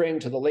early spring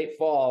to the late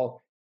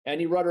fall,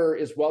 any runner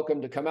is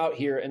welcome to come out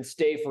here and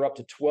stay for up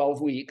to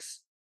 12 weeks.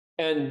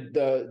 And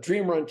the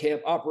Dream Run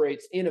Camp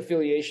operates in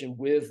affiliation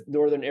with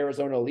Northern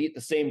Arizona Elite,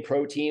 the same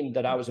pro team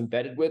that I was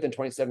embedded with in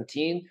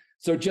 2017.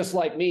 So just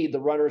like me, the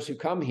runners who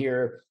come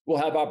here will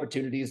have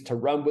opportunities to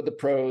run with the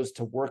pros,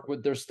 to work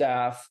with their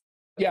staff.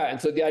 Yeah. And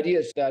so the idea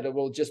is that it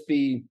will just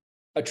be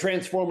a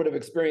transformative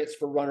experience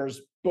for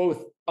runners,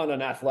 both on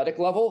an athletic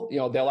level,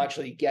 they'll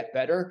actually get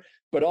better,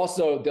 but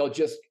also they'll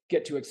just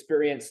get to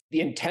experience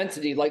the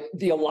intensity, like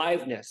the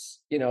aliveness,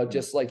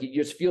 just like you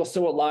just feel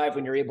so alive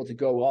when you're able to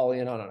go all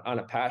in on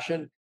a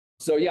passion.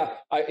 So yeah,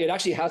 it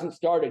actually hasn't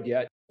started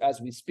yet as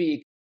we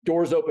speak.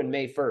 Doors open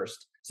May 1st.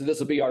 So this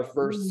will be our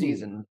first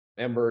season.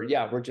 And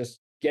we're just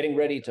getting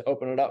ready to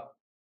open it up.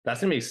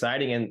 That's going to be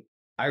exciting. And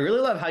I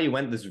really love how you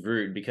went this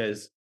route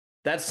because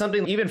that's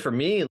something even for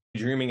me,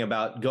 dreaming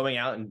about going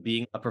out and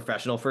being a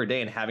professional for a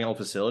day and having all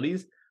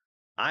facilities.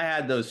 I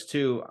had those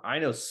too. I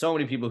know so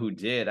many people who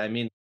did. I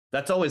mean,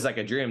 that's always like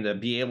a dream to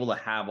be able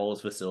to have all those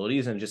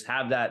facilities and just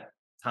have that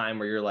time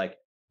where you're like,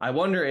 I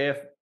wonder if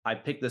I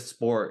picked this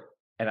sport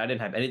and I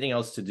didn't have anything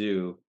else to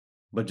do,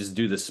 but just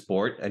do the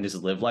sport and just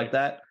live like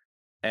that.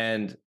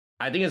 And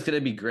I think it's going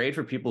to be great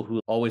for people who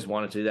always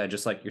wanted to do that,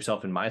 just like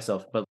yourself and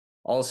myself, but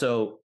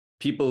also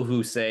people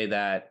who say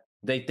that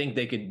they think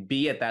they could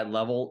be at that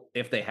level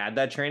if they had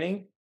that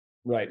training.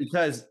 Right.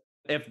 Because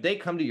if they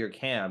come to your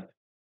camp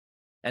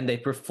and they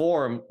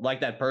perform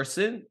like that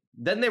person,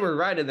 then they were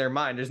right in their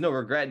mind. There's no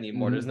regret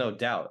anymore. There's no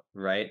doubt,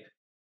 right?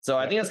 So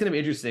I think that's going to be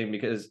interesting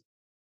because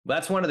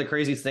that's one of the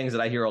craziest things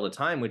that I hear all the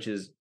time, which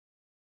is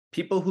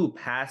people who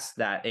pass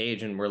that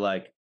age and were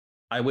like,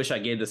 I wish I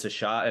gave this a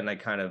shot and I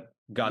kind of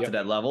got to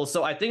that level.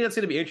 So I think that's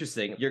going to be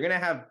interesting. You're going to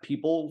have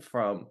people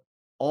from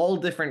all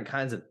different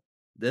kinds of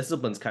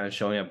disciplines kind of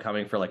showing up,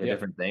 coming for like a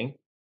different thing.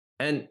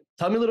 And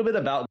tell me a little bit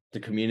about the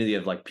community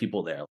of like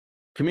people there.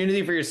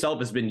 Community for yourself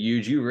has been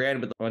huge. You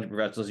ran with a bunch of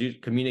professionals. You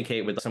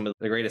communicate with some of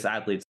the greatest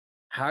athletes.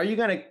 How are you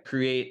going to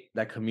create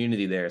that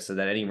community there so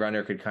that any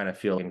runner could kind of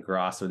feel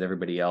engrossed with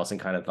everybody else and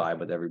kind of vibe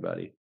with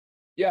everybody?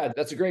 Yeah,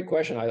 that's a great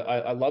question.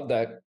 I love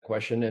that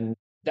question. And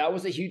that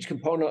was a huge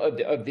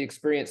component of the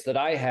experience that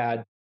I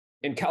had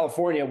in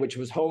California, which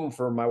was home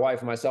for my wife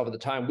and myself at the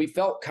time. We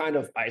felt kind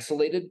of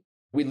isolated.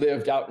 We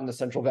lived out in the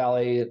Central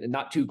Valley,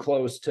 not too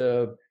close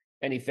to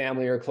any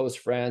family or close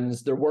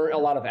friends. There weren't a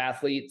lot of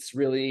athletes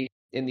really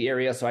in the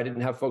area, so I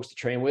didn't have folks to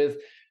train with.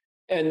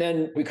 And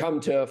then we come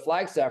to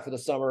Flagstaff for the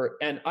summer,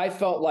 and I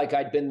felt like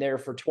I'd been there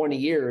for 20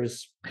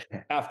 years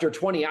after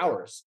 20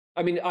 hours.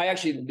 I mean, I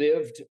actually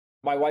lived,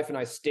 my wife and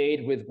I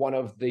stayed with one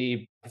of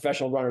the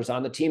professional runners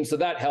on the team. So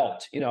that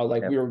helped, we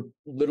were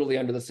literally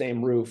under the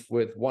same roof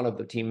with one of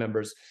the team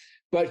members.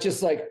 But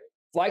just like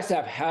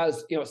Flagstaff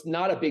has, it's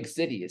not a big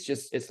city.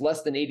 It's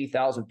less than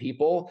 80,000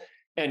 people.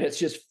 And it's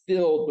just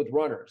filled with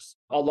runners,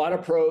 a lot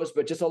of pros,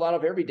 but just a lot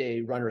of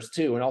everyday runners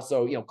too. And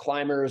also,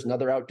 climbers and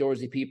other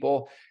outdoorsy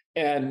people.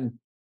 And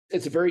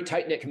it's a very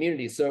tight-knit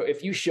community. So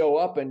if you show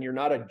up and you're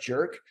not a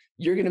jerk,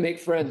 you're going to make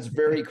friends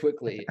very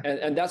quickly.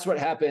 And that's what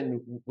happened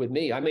with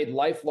me. I made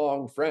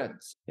lifelong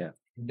friends.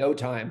 No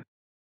time.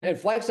 And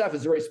Flagstaff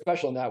is very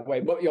special in that way.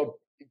 But,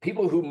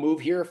 people who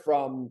move here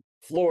from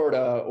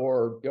Florida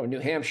or New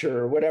Hampshire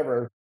or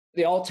whatever,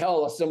 they all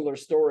tell a similar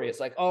story. It's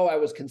like, oh, I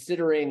was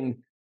considering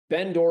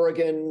Bend,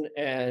 Oregon,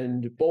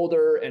 and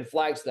Boulder and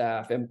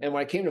Flagstaff. And when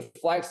I came to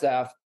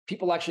Flagstaff,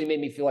 people actually made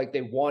me feel like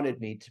they wanted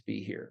me to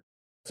be here.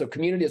 So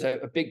community is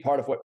a big part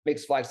of what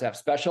makes Flagstaff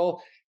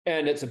special.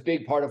 And it's a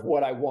big part of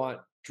what I want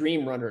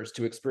dream runners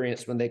to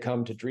experience when they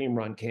come to Dream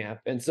Run Camp.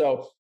 And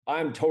so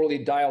I'm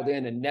totally dialed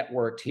in and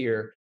networked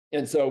here.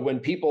 And so when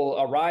people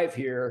arrive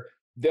here,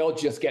 they'll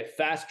just get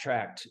fast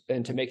tracked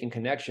into making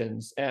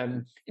connections.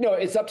 And,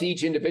 it's up to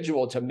each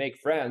individual to make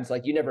friends.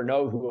 Like you never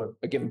know who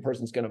a given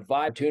person's going to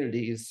vibe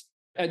opportunities.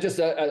 And just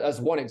as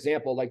one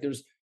example, like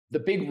there's the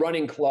big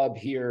running club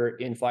here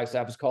in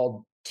Flagstaff is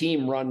called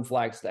Team Run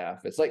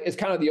Flagstaff. It's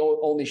kind of the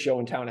only show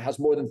in town. It has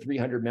more than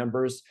 300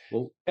 members.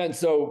 Cool. And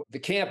so the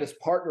camp is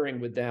partnering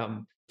with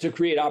them to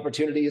create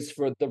opportunities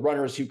for the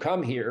runners who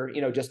come here,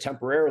 just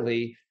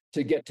temporarily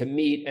to get to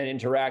meet and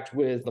interact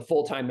with the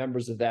full-time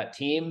members of that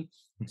team.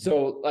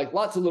 So like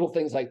lots of little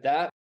things like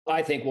that,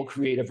 I think will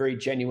create a very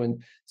genuine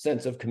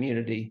sense of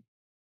community.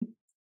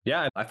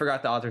 Yeah, I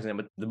forgot the author's name,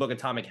 but the book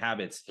Atomic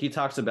Habits, he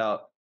talks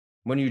about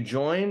when you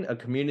join a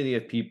community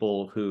of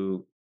people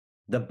who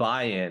the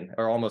buy-in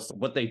or almost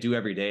what they do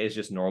every day is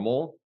just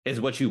normal, is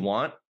what you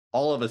want,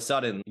 all of a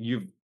sudden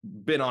you've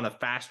been on a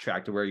fast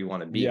track to where you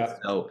want to be. Yeah.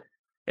 So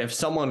if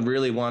someone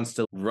really wants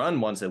to run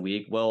once a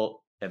week,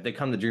 well, if they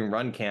come to Dream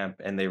Run Camp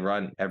and they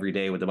run every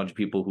day with a bunch of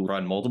people who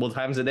run multiple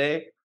times a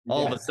day,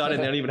 all of a sudden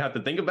they don't even have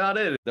to think about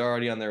it. They're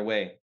already on their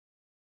way.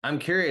 I'm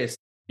curious,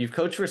 you've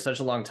coached for such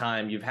a long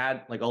time. You've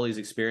had like all these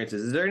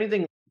experiences. Is there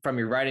anything from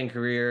your writing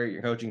career,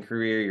 your coaching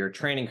career, your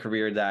training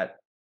career that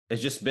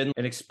has just been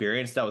an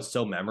experience that was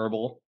so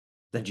memorable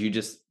that you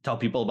just tell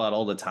people about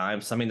all the time?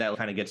 Something that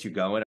kind of gets you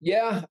going?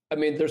 Yeah. I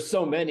mean, there's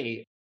so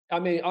many. I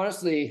mean,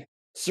 honestly,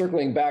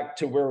 circling back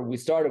to where we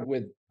started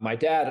with my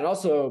dad and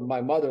also my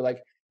mother,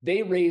 like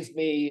they raised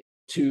me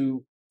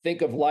to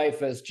think of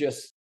life as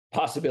just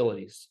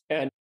possibilities.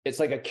 And it's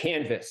like a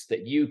canvas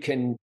that you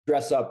can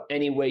dress up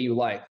any way you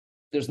like.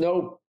 There's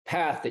no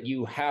path that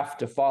you have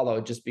to follow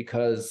just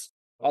because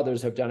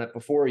others have done it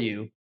before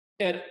you.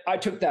 And I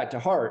took that to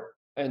heart.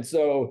 And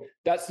so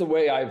that's the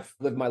way I've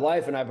lived my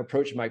life and I've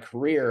approached my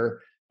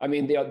career. I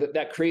mean,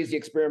 that crazy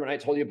experiment I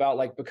told you about,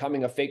 like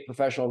becoming a fake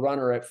professional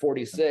runner at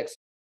 46,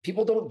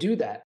 people don't do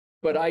that.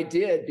 But I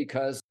did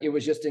because it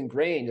was just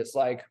ingrained. It's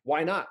like,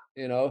 why not?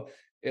 It'll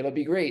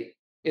be great.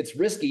 It's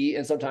risky.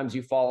 And sometimes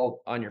you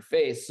fall on your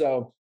face.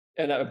 So,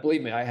 and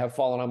believe me, I have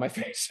fallen on my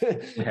face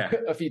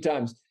a few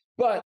times.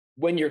 But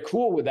when you're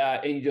cool with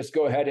that and you just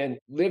go ahead and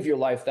live your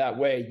life that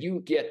way, you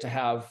get to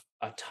have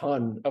a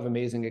ton of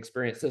amazing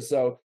experiences.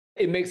 So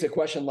it makes a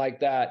question like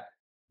that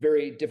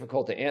very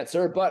difficult to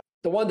answer. But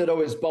the one that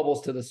always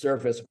bubbles to the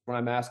surface when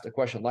I'm asked a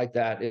question like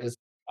that is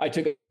I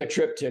took a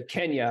trip to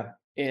Kenya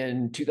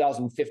in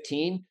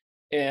 2015,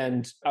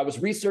 and I was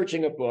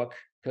researching a book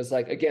because,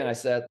 like, again, I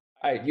said,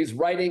 I use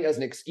writing as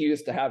an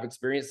excuse to have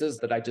experiences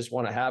that I just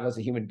want to have as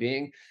a human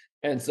being.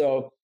 And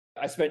so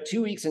I spent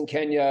 2 weeks in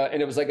Kenya,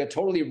 and it was like a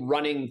totally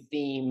running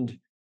themed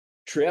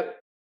trip.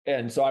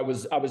 And so I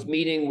was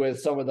meeting with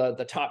some of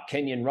the top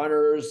Kenyan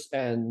runners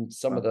and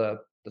some of the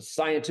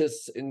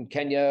scientists in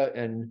Kenya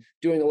and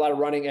doing a lot of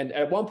running. And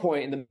at one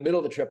point in the middle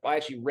of the trip, I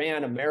actually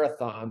ran a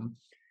marathon,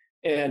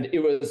 and it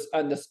was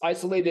on this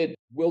isolated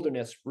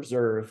wilderness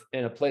reserve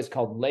in a place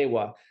called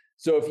Lewa.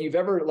 So if you've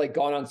ever like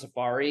gone on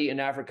safari in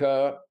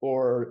Africa,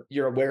 or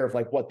you're aware of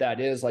like what that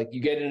is, like you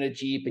get in a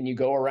Jeep and you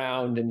go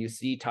around and you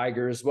see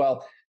tigers.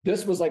 Well,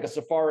 this was like a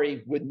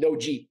safari with no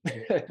Jeep.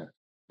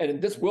 And in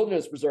this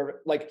wilderness reserve,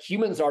 like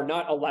humans are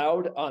not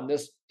allowed on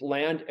this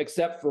land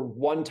except for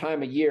one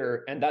time a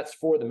year. And that's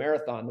for the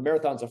marathon. The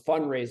marathon's a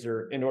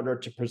fundraiser in order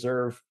to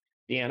preserve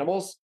the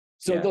animals.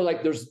 So they're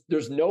like,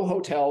 there's no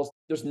hotels,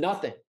 there's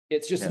nothing.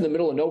 It's just in the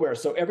middle of nowhere.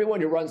 So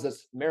everyone who runs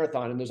this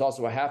marathon, and there's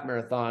also a half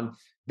marathon,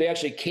 they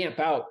actually camp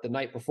out the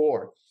night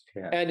before.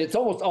 And it's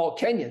almost all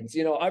Kenyans.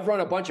 You know, I've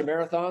run a bunch of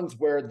marathons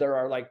where there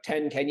are like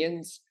 10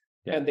 Kenyans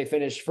and they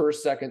finish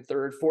first, second,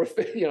 third, fourth,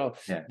 you know,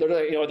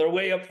 they're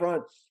way up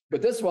front.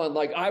 But this one,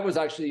 like I was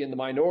actually in the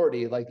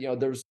minority. Like, you know,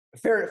 there's a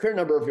fair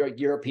number of like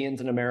Europeans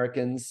and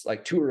Americans,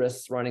 like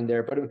tourists running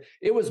there, but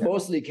it was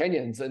mostly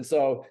Kenyans. And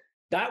so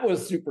that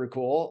was super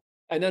cool.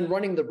 And then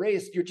running the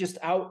race, you're just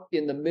out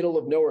in the middle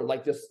of nowhere,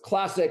 like this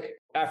classic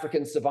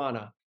African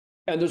savanna.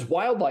 And there's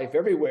wildlife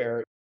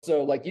everywhere.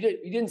 So like you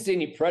didn't see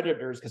any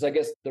predators, because I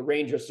guess the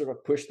rangers sort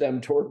of pushed them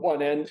toward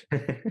one end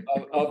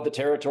of the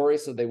territory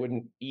so they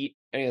wouldn't eat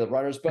any of the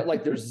runners. But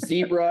like there's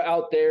zebra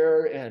out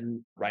there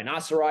and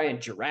rhinoceri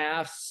and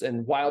giraffes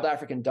and wild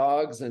African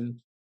dogs. And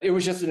it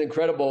was just an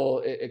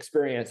incredible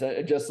experience.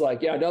 And just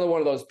like, another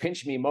one of those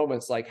pinch me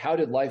moments, like how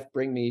did life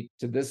bring me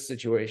to this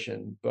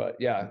situation? But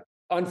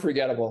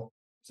unforgettable.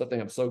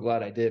 Something I'm so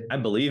glad I did. I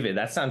believe it.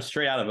 That sounds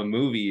straight out of a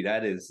movie.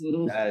 That is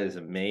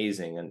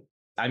amazing. And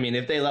I mean,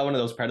 if they let one of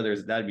those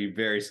predators, that'd be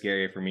very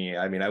scary for me.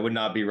 I mean, I would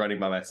not be running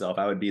by myself.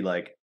 I would be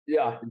like,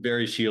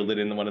 very shielded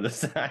in one of the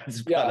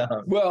sides.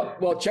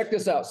 Well, check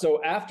this out.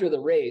 So after the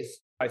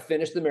race, I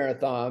finished the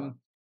marathon.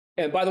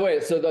 And by the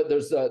way, so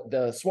there's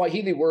the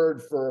Swahili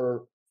word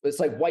for, it's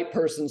like white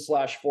person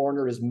 /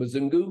 foreigner is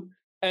Mzungu.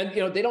 And,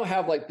 you know, they don't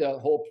have like the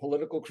whole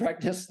political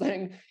correctness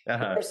thing.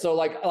 So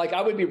like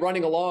I would be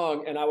running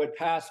along and I would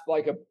pass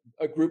like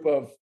a group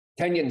of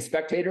Kenyan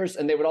spectators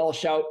and they would all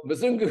shout,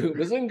 Mzungu,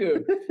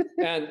 Mzungu.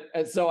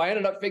 and so I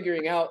ended up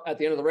figuring out at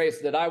the end of the race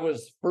that I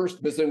was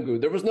first Mzungu.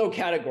 There was no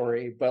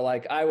category, but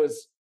like I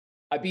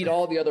beat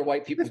all the other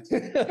white people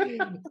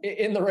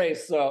in the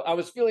race. So I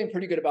was feeling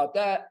pretty good about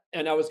that.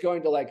 And I was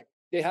going to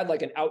they had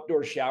like an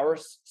outdoor shower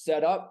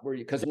set up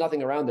because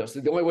nothing around there. So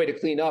the only way to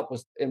clean up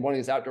was in one of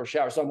these outdoor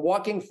showers. So I'm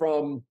walking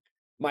from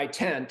my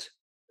tent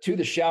to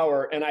the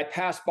shower and I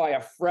passed by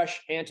a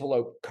fresh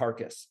antelope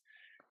carcass.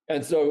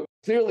 And so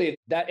clearly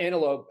that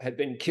antelope had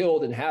been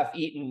killed and half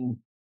eaten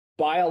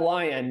by a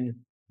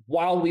lion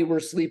while we were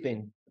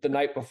sleeping the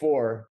night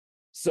before.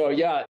 So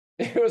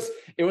it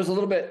was a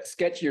little bit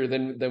sketchier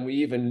than we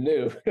even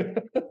knew.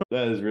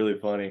 That is really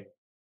funny.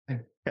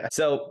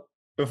 So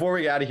before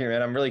we get out of here,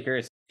 man, I'm really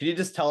curious. Could you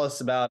just tell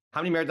us about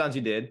how many marathons you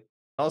did?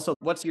 Also,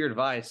 what's your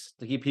advice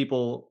to keep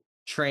people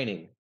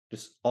training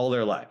just all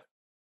their life?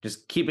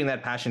 Just keeping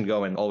that passion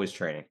going, always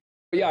training.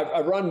 Yeah,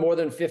 I've run more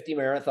than 50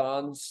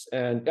 marathons,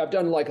 and I've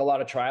done like a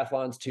lot of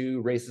triathlons too,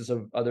 races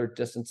of other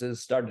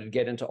distances, started to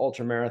get into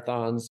ultra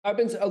marathons. I've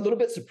been a little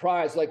bit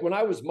surprised. Like when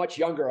I was much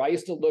younger, I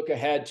used to look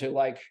ahead to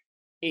like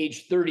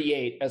age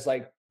 38 as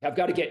like, I've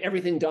got to get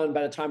everything done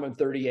by the time I'm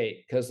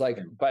 38, because like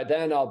by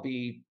then I'll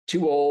be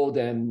too old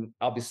and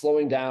I'll be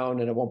slowing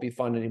down and it won't be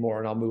fun anymore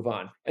and I'll move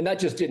on. And that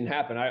just didn't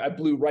happen. I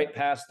blew right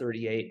past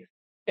 38.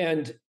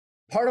 And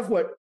part of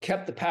what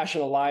kept the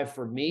passion alive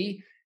for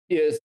me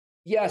is,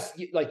 yes,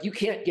 like you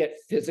can't get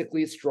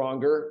physically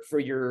stronger for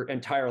your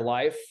entire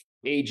life.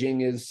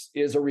 Aging is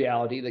a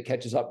reality that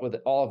catches up with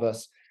all of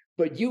us,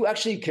 but you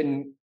actually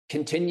can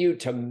continue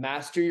to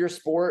master your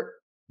sport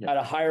at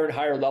a higher and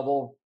higher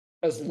level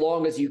as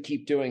long as you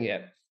keep doing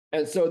it.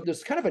 And so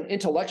there's kind of an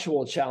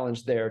intellectual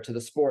challenge there to the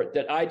sport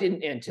that I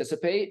didn't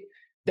anticipate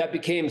that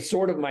became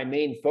sort of my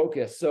main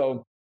focus.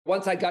 So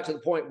once I got to the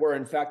point where,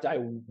 in fact, I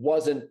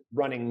wasn't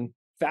running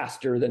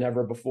faster than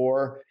ever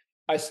before,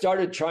 I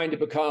started trying to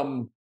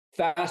become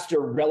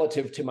faster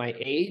relative to my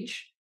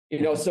age.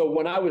 You know, so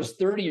when I was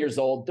 30 years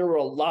old, there were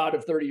a lot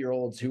of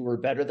 30-year-olds who were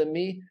better than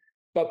me.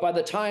 But by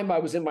the time I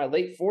was in my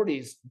late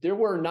 40s, there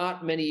were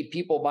not many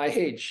people my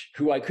age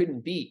who I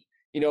couldn't beat.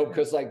 You know,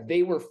 because like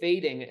they were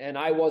fading and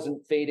I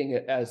wasn't fading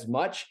as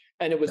much.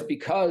 And it was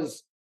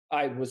because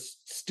I was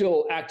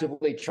still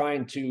actively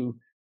trying to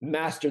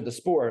master the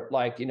sport,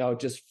 like, you know,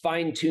 just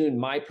fine tune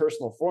my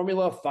personal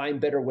formula,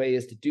 find better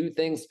ways to do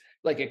things,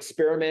 like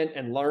experiment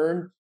and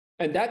learn.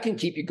 And that can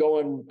keep you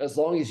going as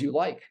long as you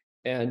like.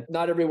 And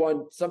not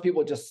everyone, some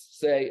people just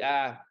say,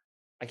 I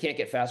can't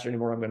get faster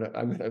anymore. I'm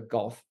gonna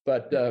golf.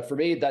 But for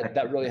me,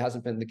 that really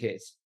hasn't been the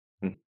case.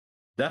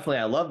 Definitely.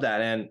 I love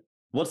that. And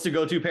what's the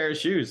go-to pair of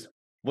shoes?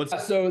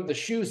 So the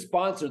shoe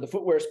sponsor, the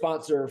footwear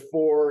sponsor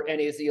for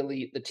NAZ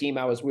Elite, the team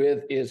I was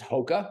with, is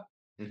Hoka.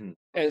 Mm-hmm.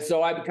 And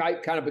so I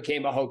kind of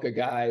became a Hoka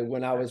guy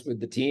when I was with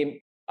the team.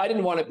 I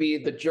didn't want to be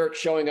the jerk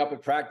showing up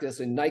at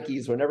practice in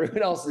Nikes when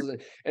everyone else is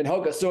in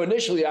Hoka. So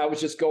initially I was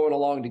just going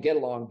along to get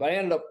along, but I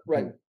ended up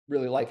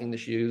really liking the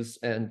shoes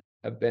and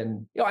have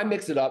been, I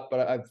mix it up,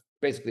 but I'm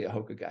basically a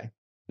Hoka guy.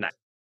 Nice.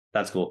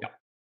 That's cool. Yeah.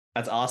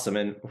 That's awesome.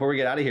 And before we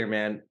get out of here,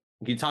 man,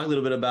 can you talk a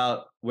little bit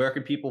about where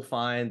can people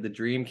find the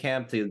Dream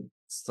Camp to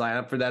sign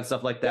up for that,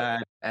 stuff like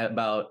that,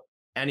 about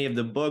any of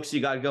the books you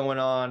got going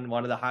on,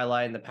 wanted to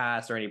highlight in the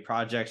past, or any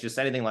projects, just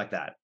anything like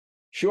that?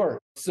 Sure.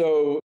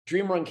 So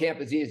Dream Run Camp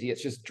is easy.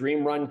 It's just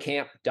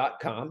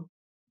dreamruncamp.com.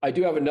 I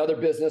do have another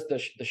business.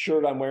 The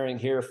shirt I'm wearing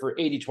here for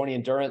 80/20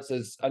 Endurance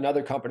is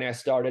another company I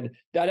started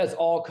that has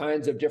all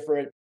kinds of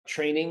different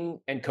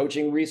training and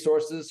coaching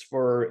resources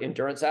for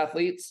endurance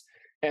athletes.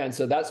 And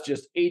so that's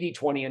just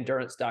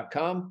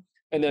 8020endurance.com.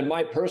 And then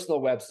my personal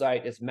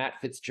website is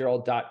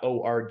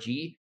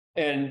mattfitzgerald.org.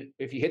 And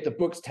if you hit the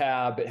books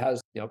tab, it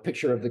has a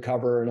picture of the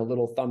cover and a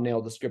little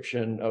thumbnail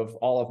description of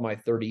all of my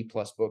 30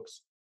 plus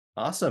books.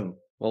 Awesome.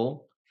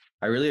 Well,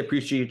 I really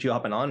appreciate you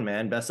hopping on,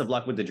 man. Best of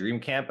luck with the Dream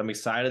Camp. I'm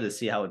excited to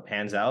see how it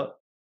pans out.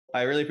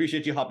 I really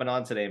appreciate you hopping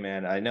on today,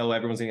 man. I know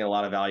everyone's going to get a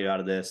lot of value out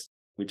of this.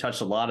 We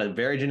touched a lot of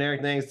very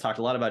generic things, talked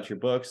a lot about your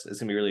books. It's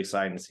going to be really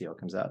exciting to see how it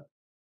comes out.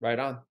 Right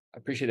on. I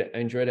appreciate it. I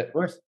enjoyed it. Of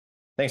course.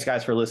 Thanks,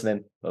 guys, for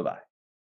listening. Bye-bye.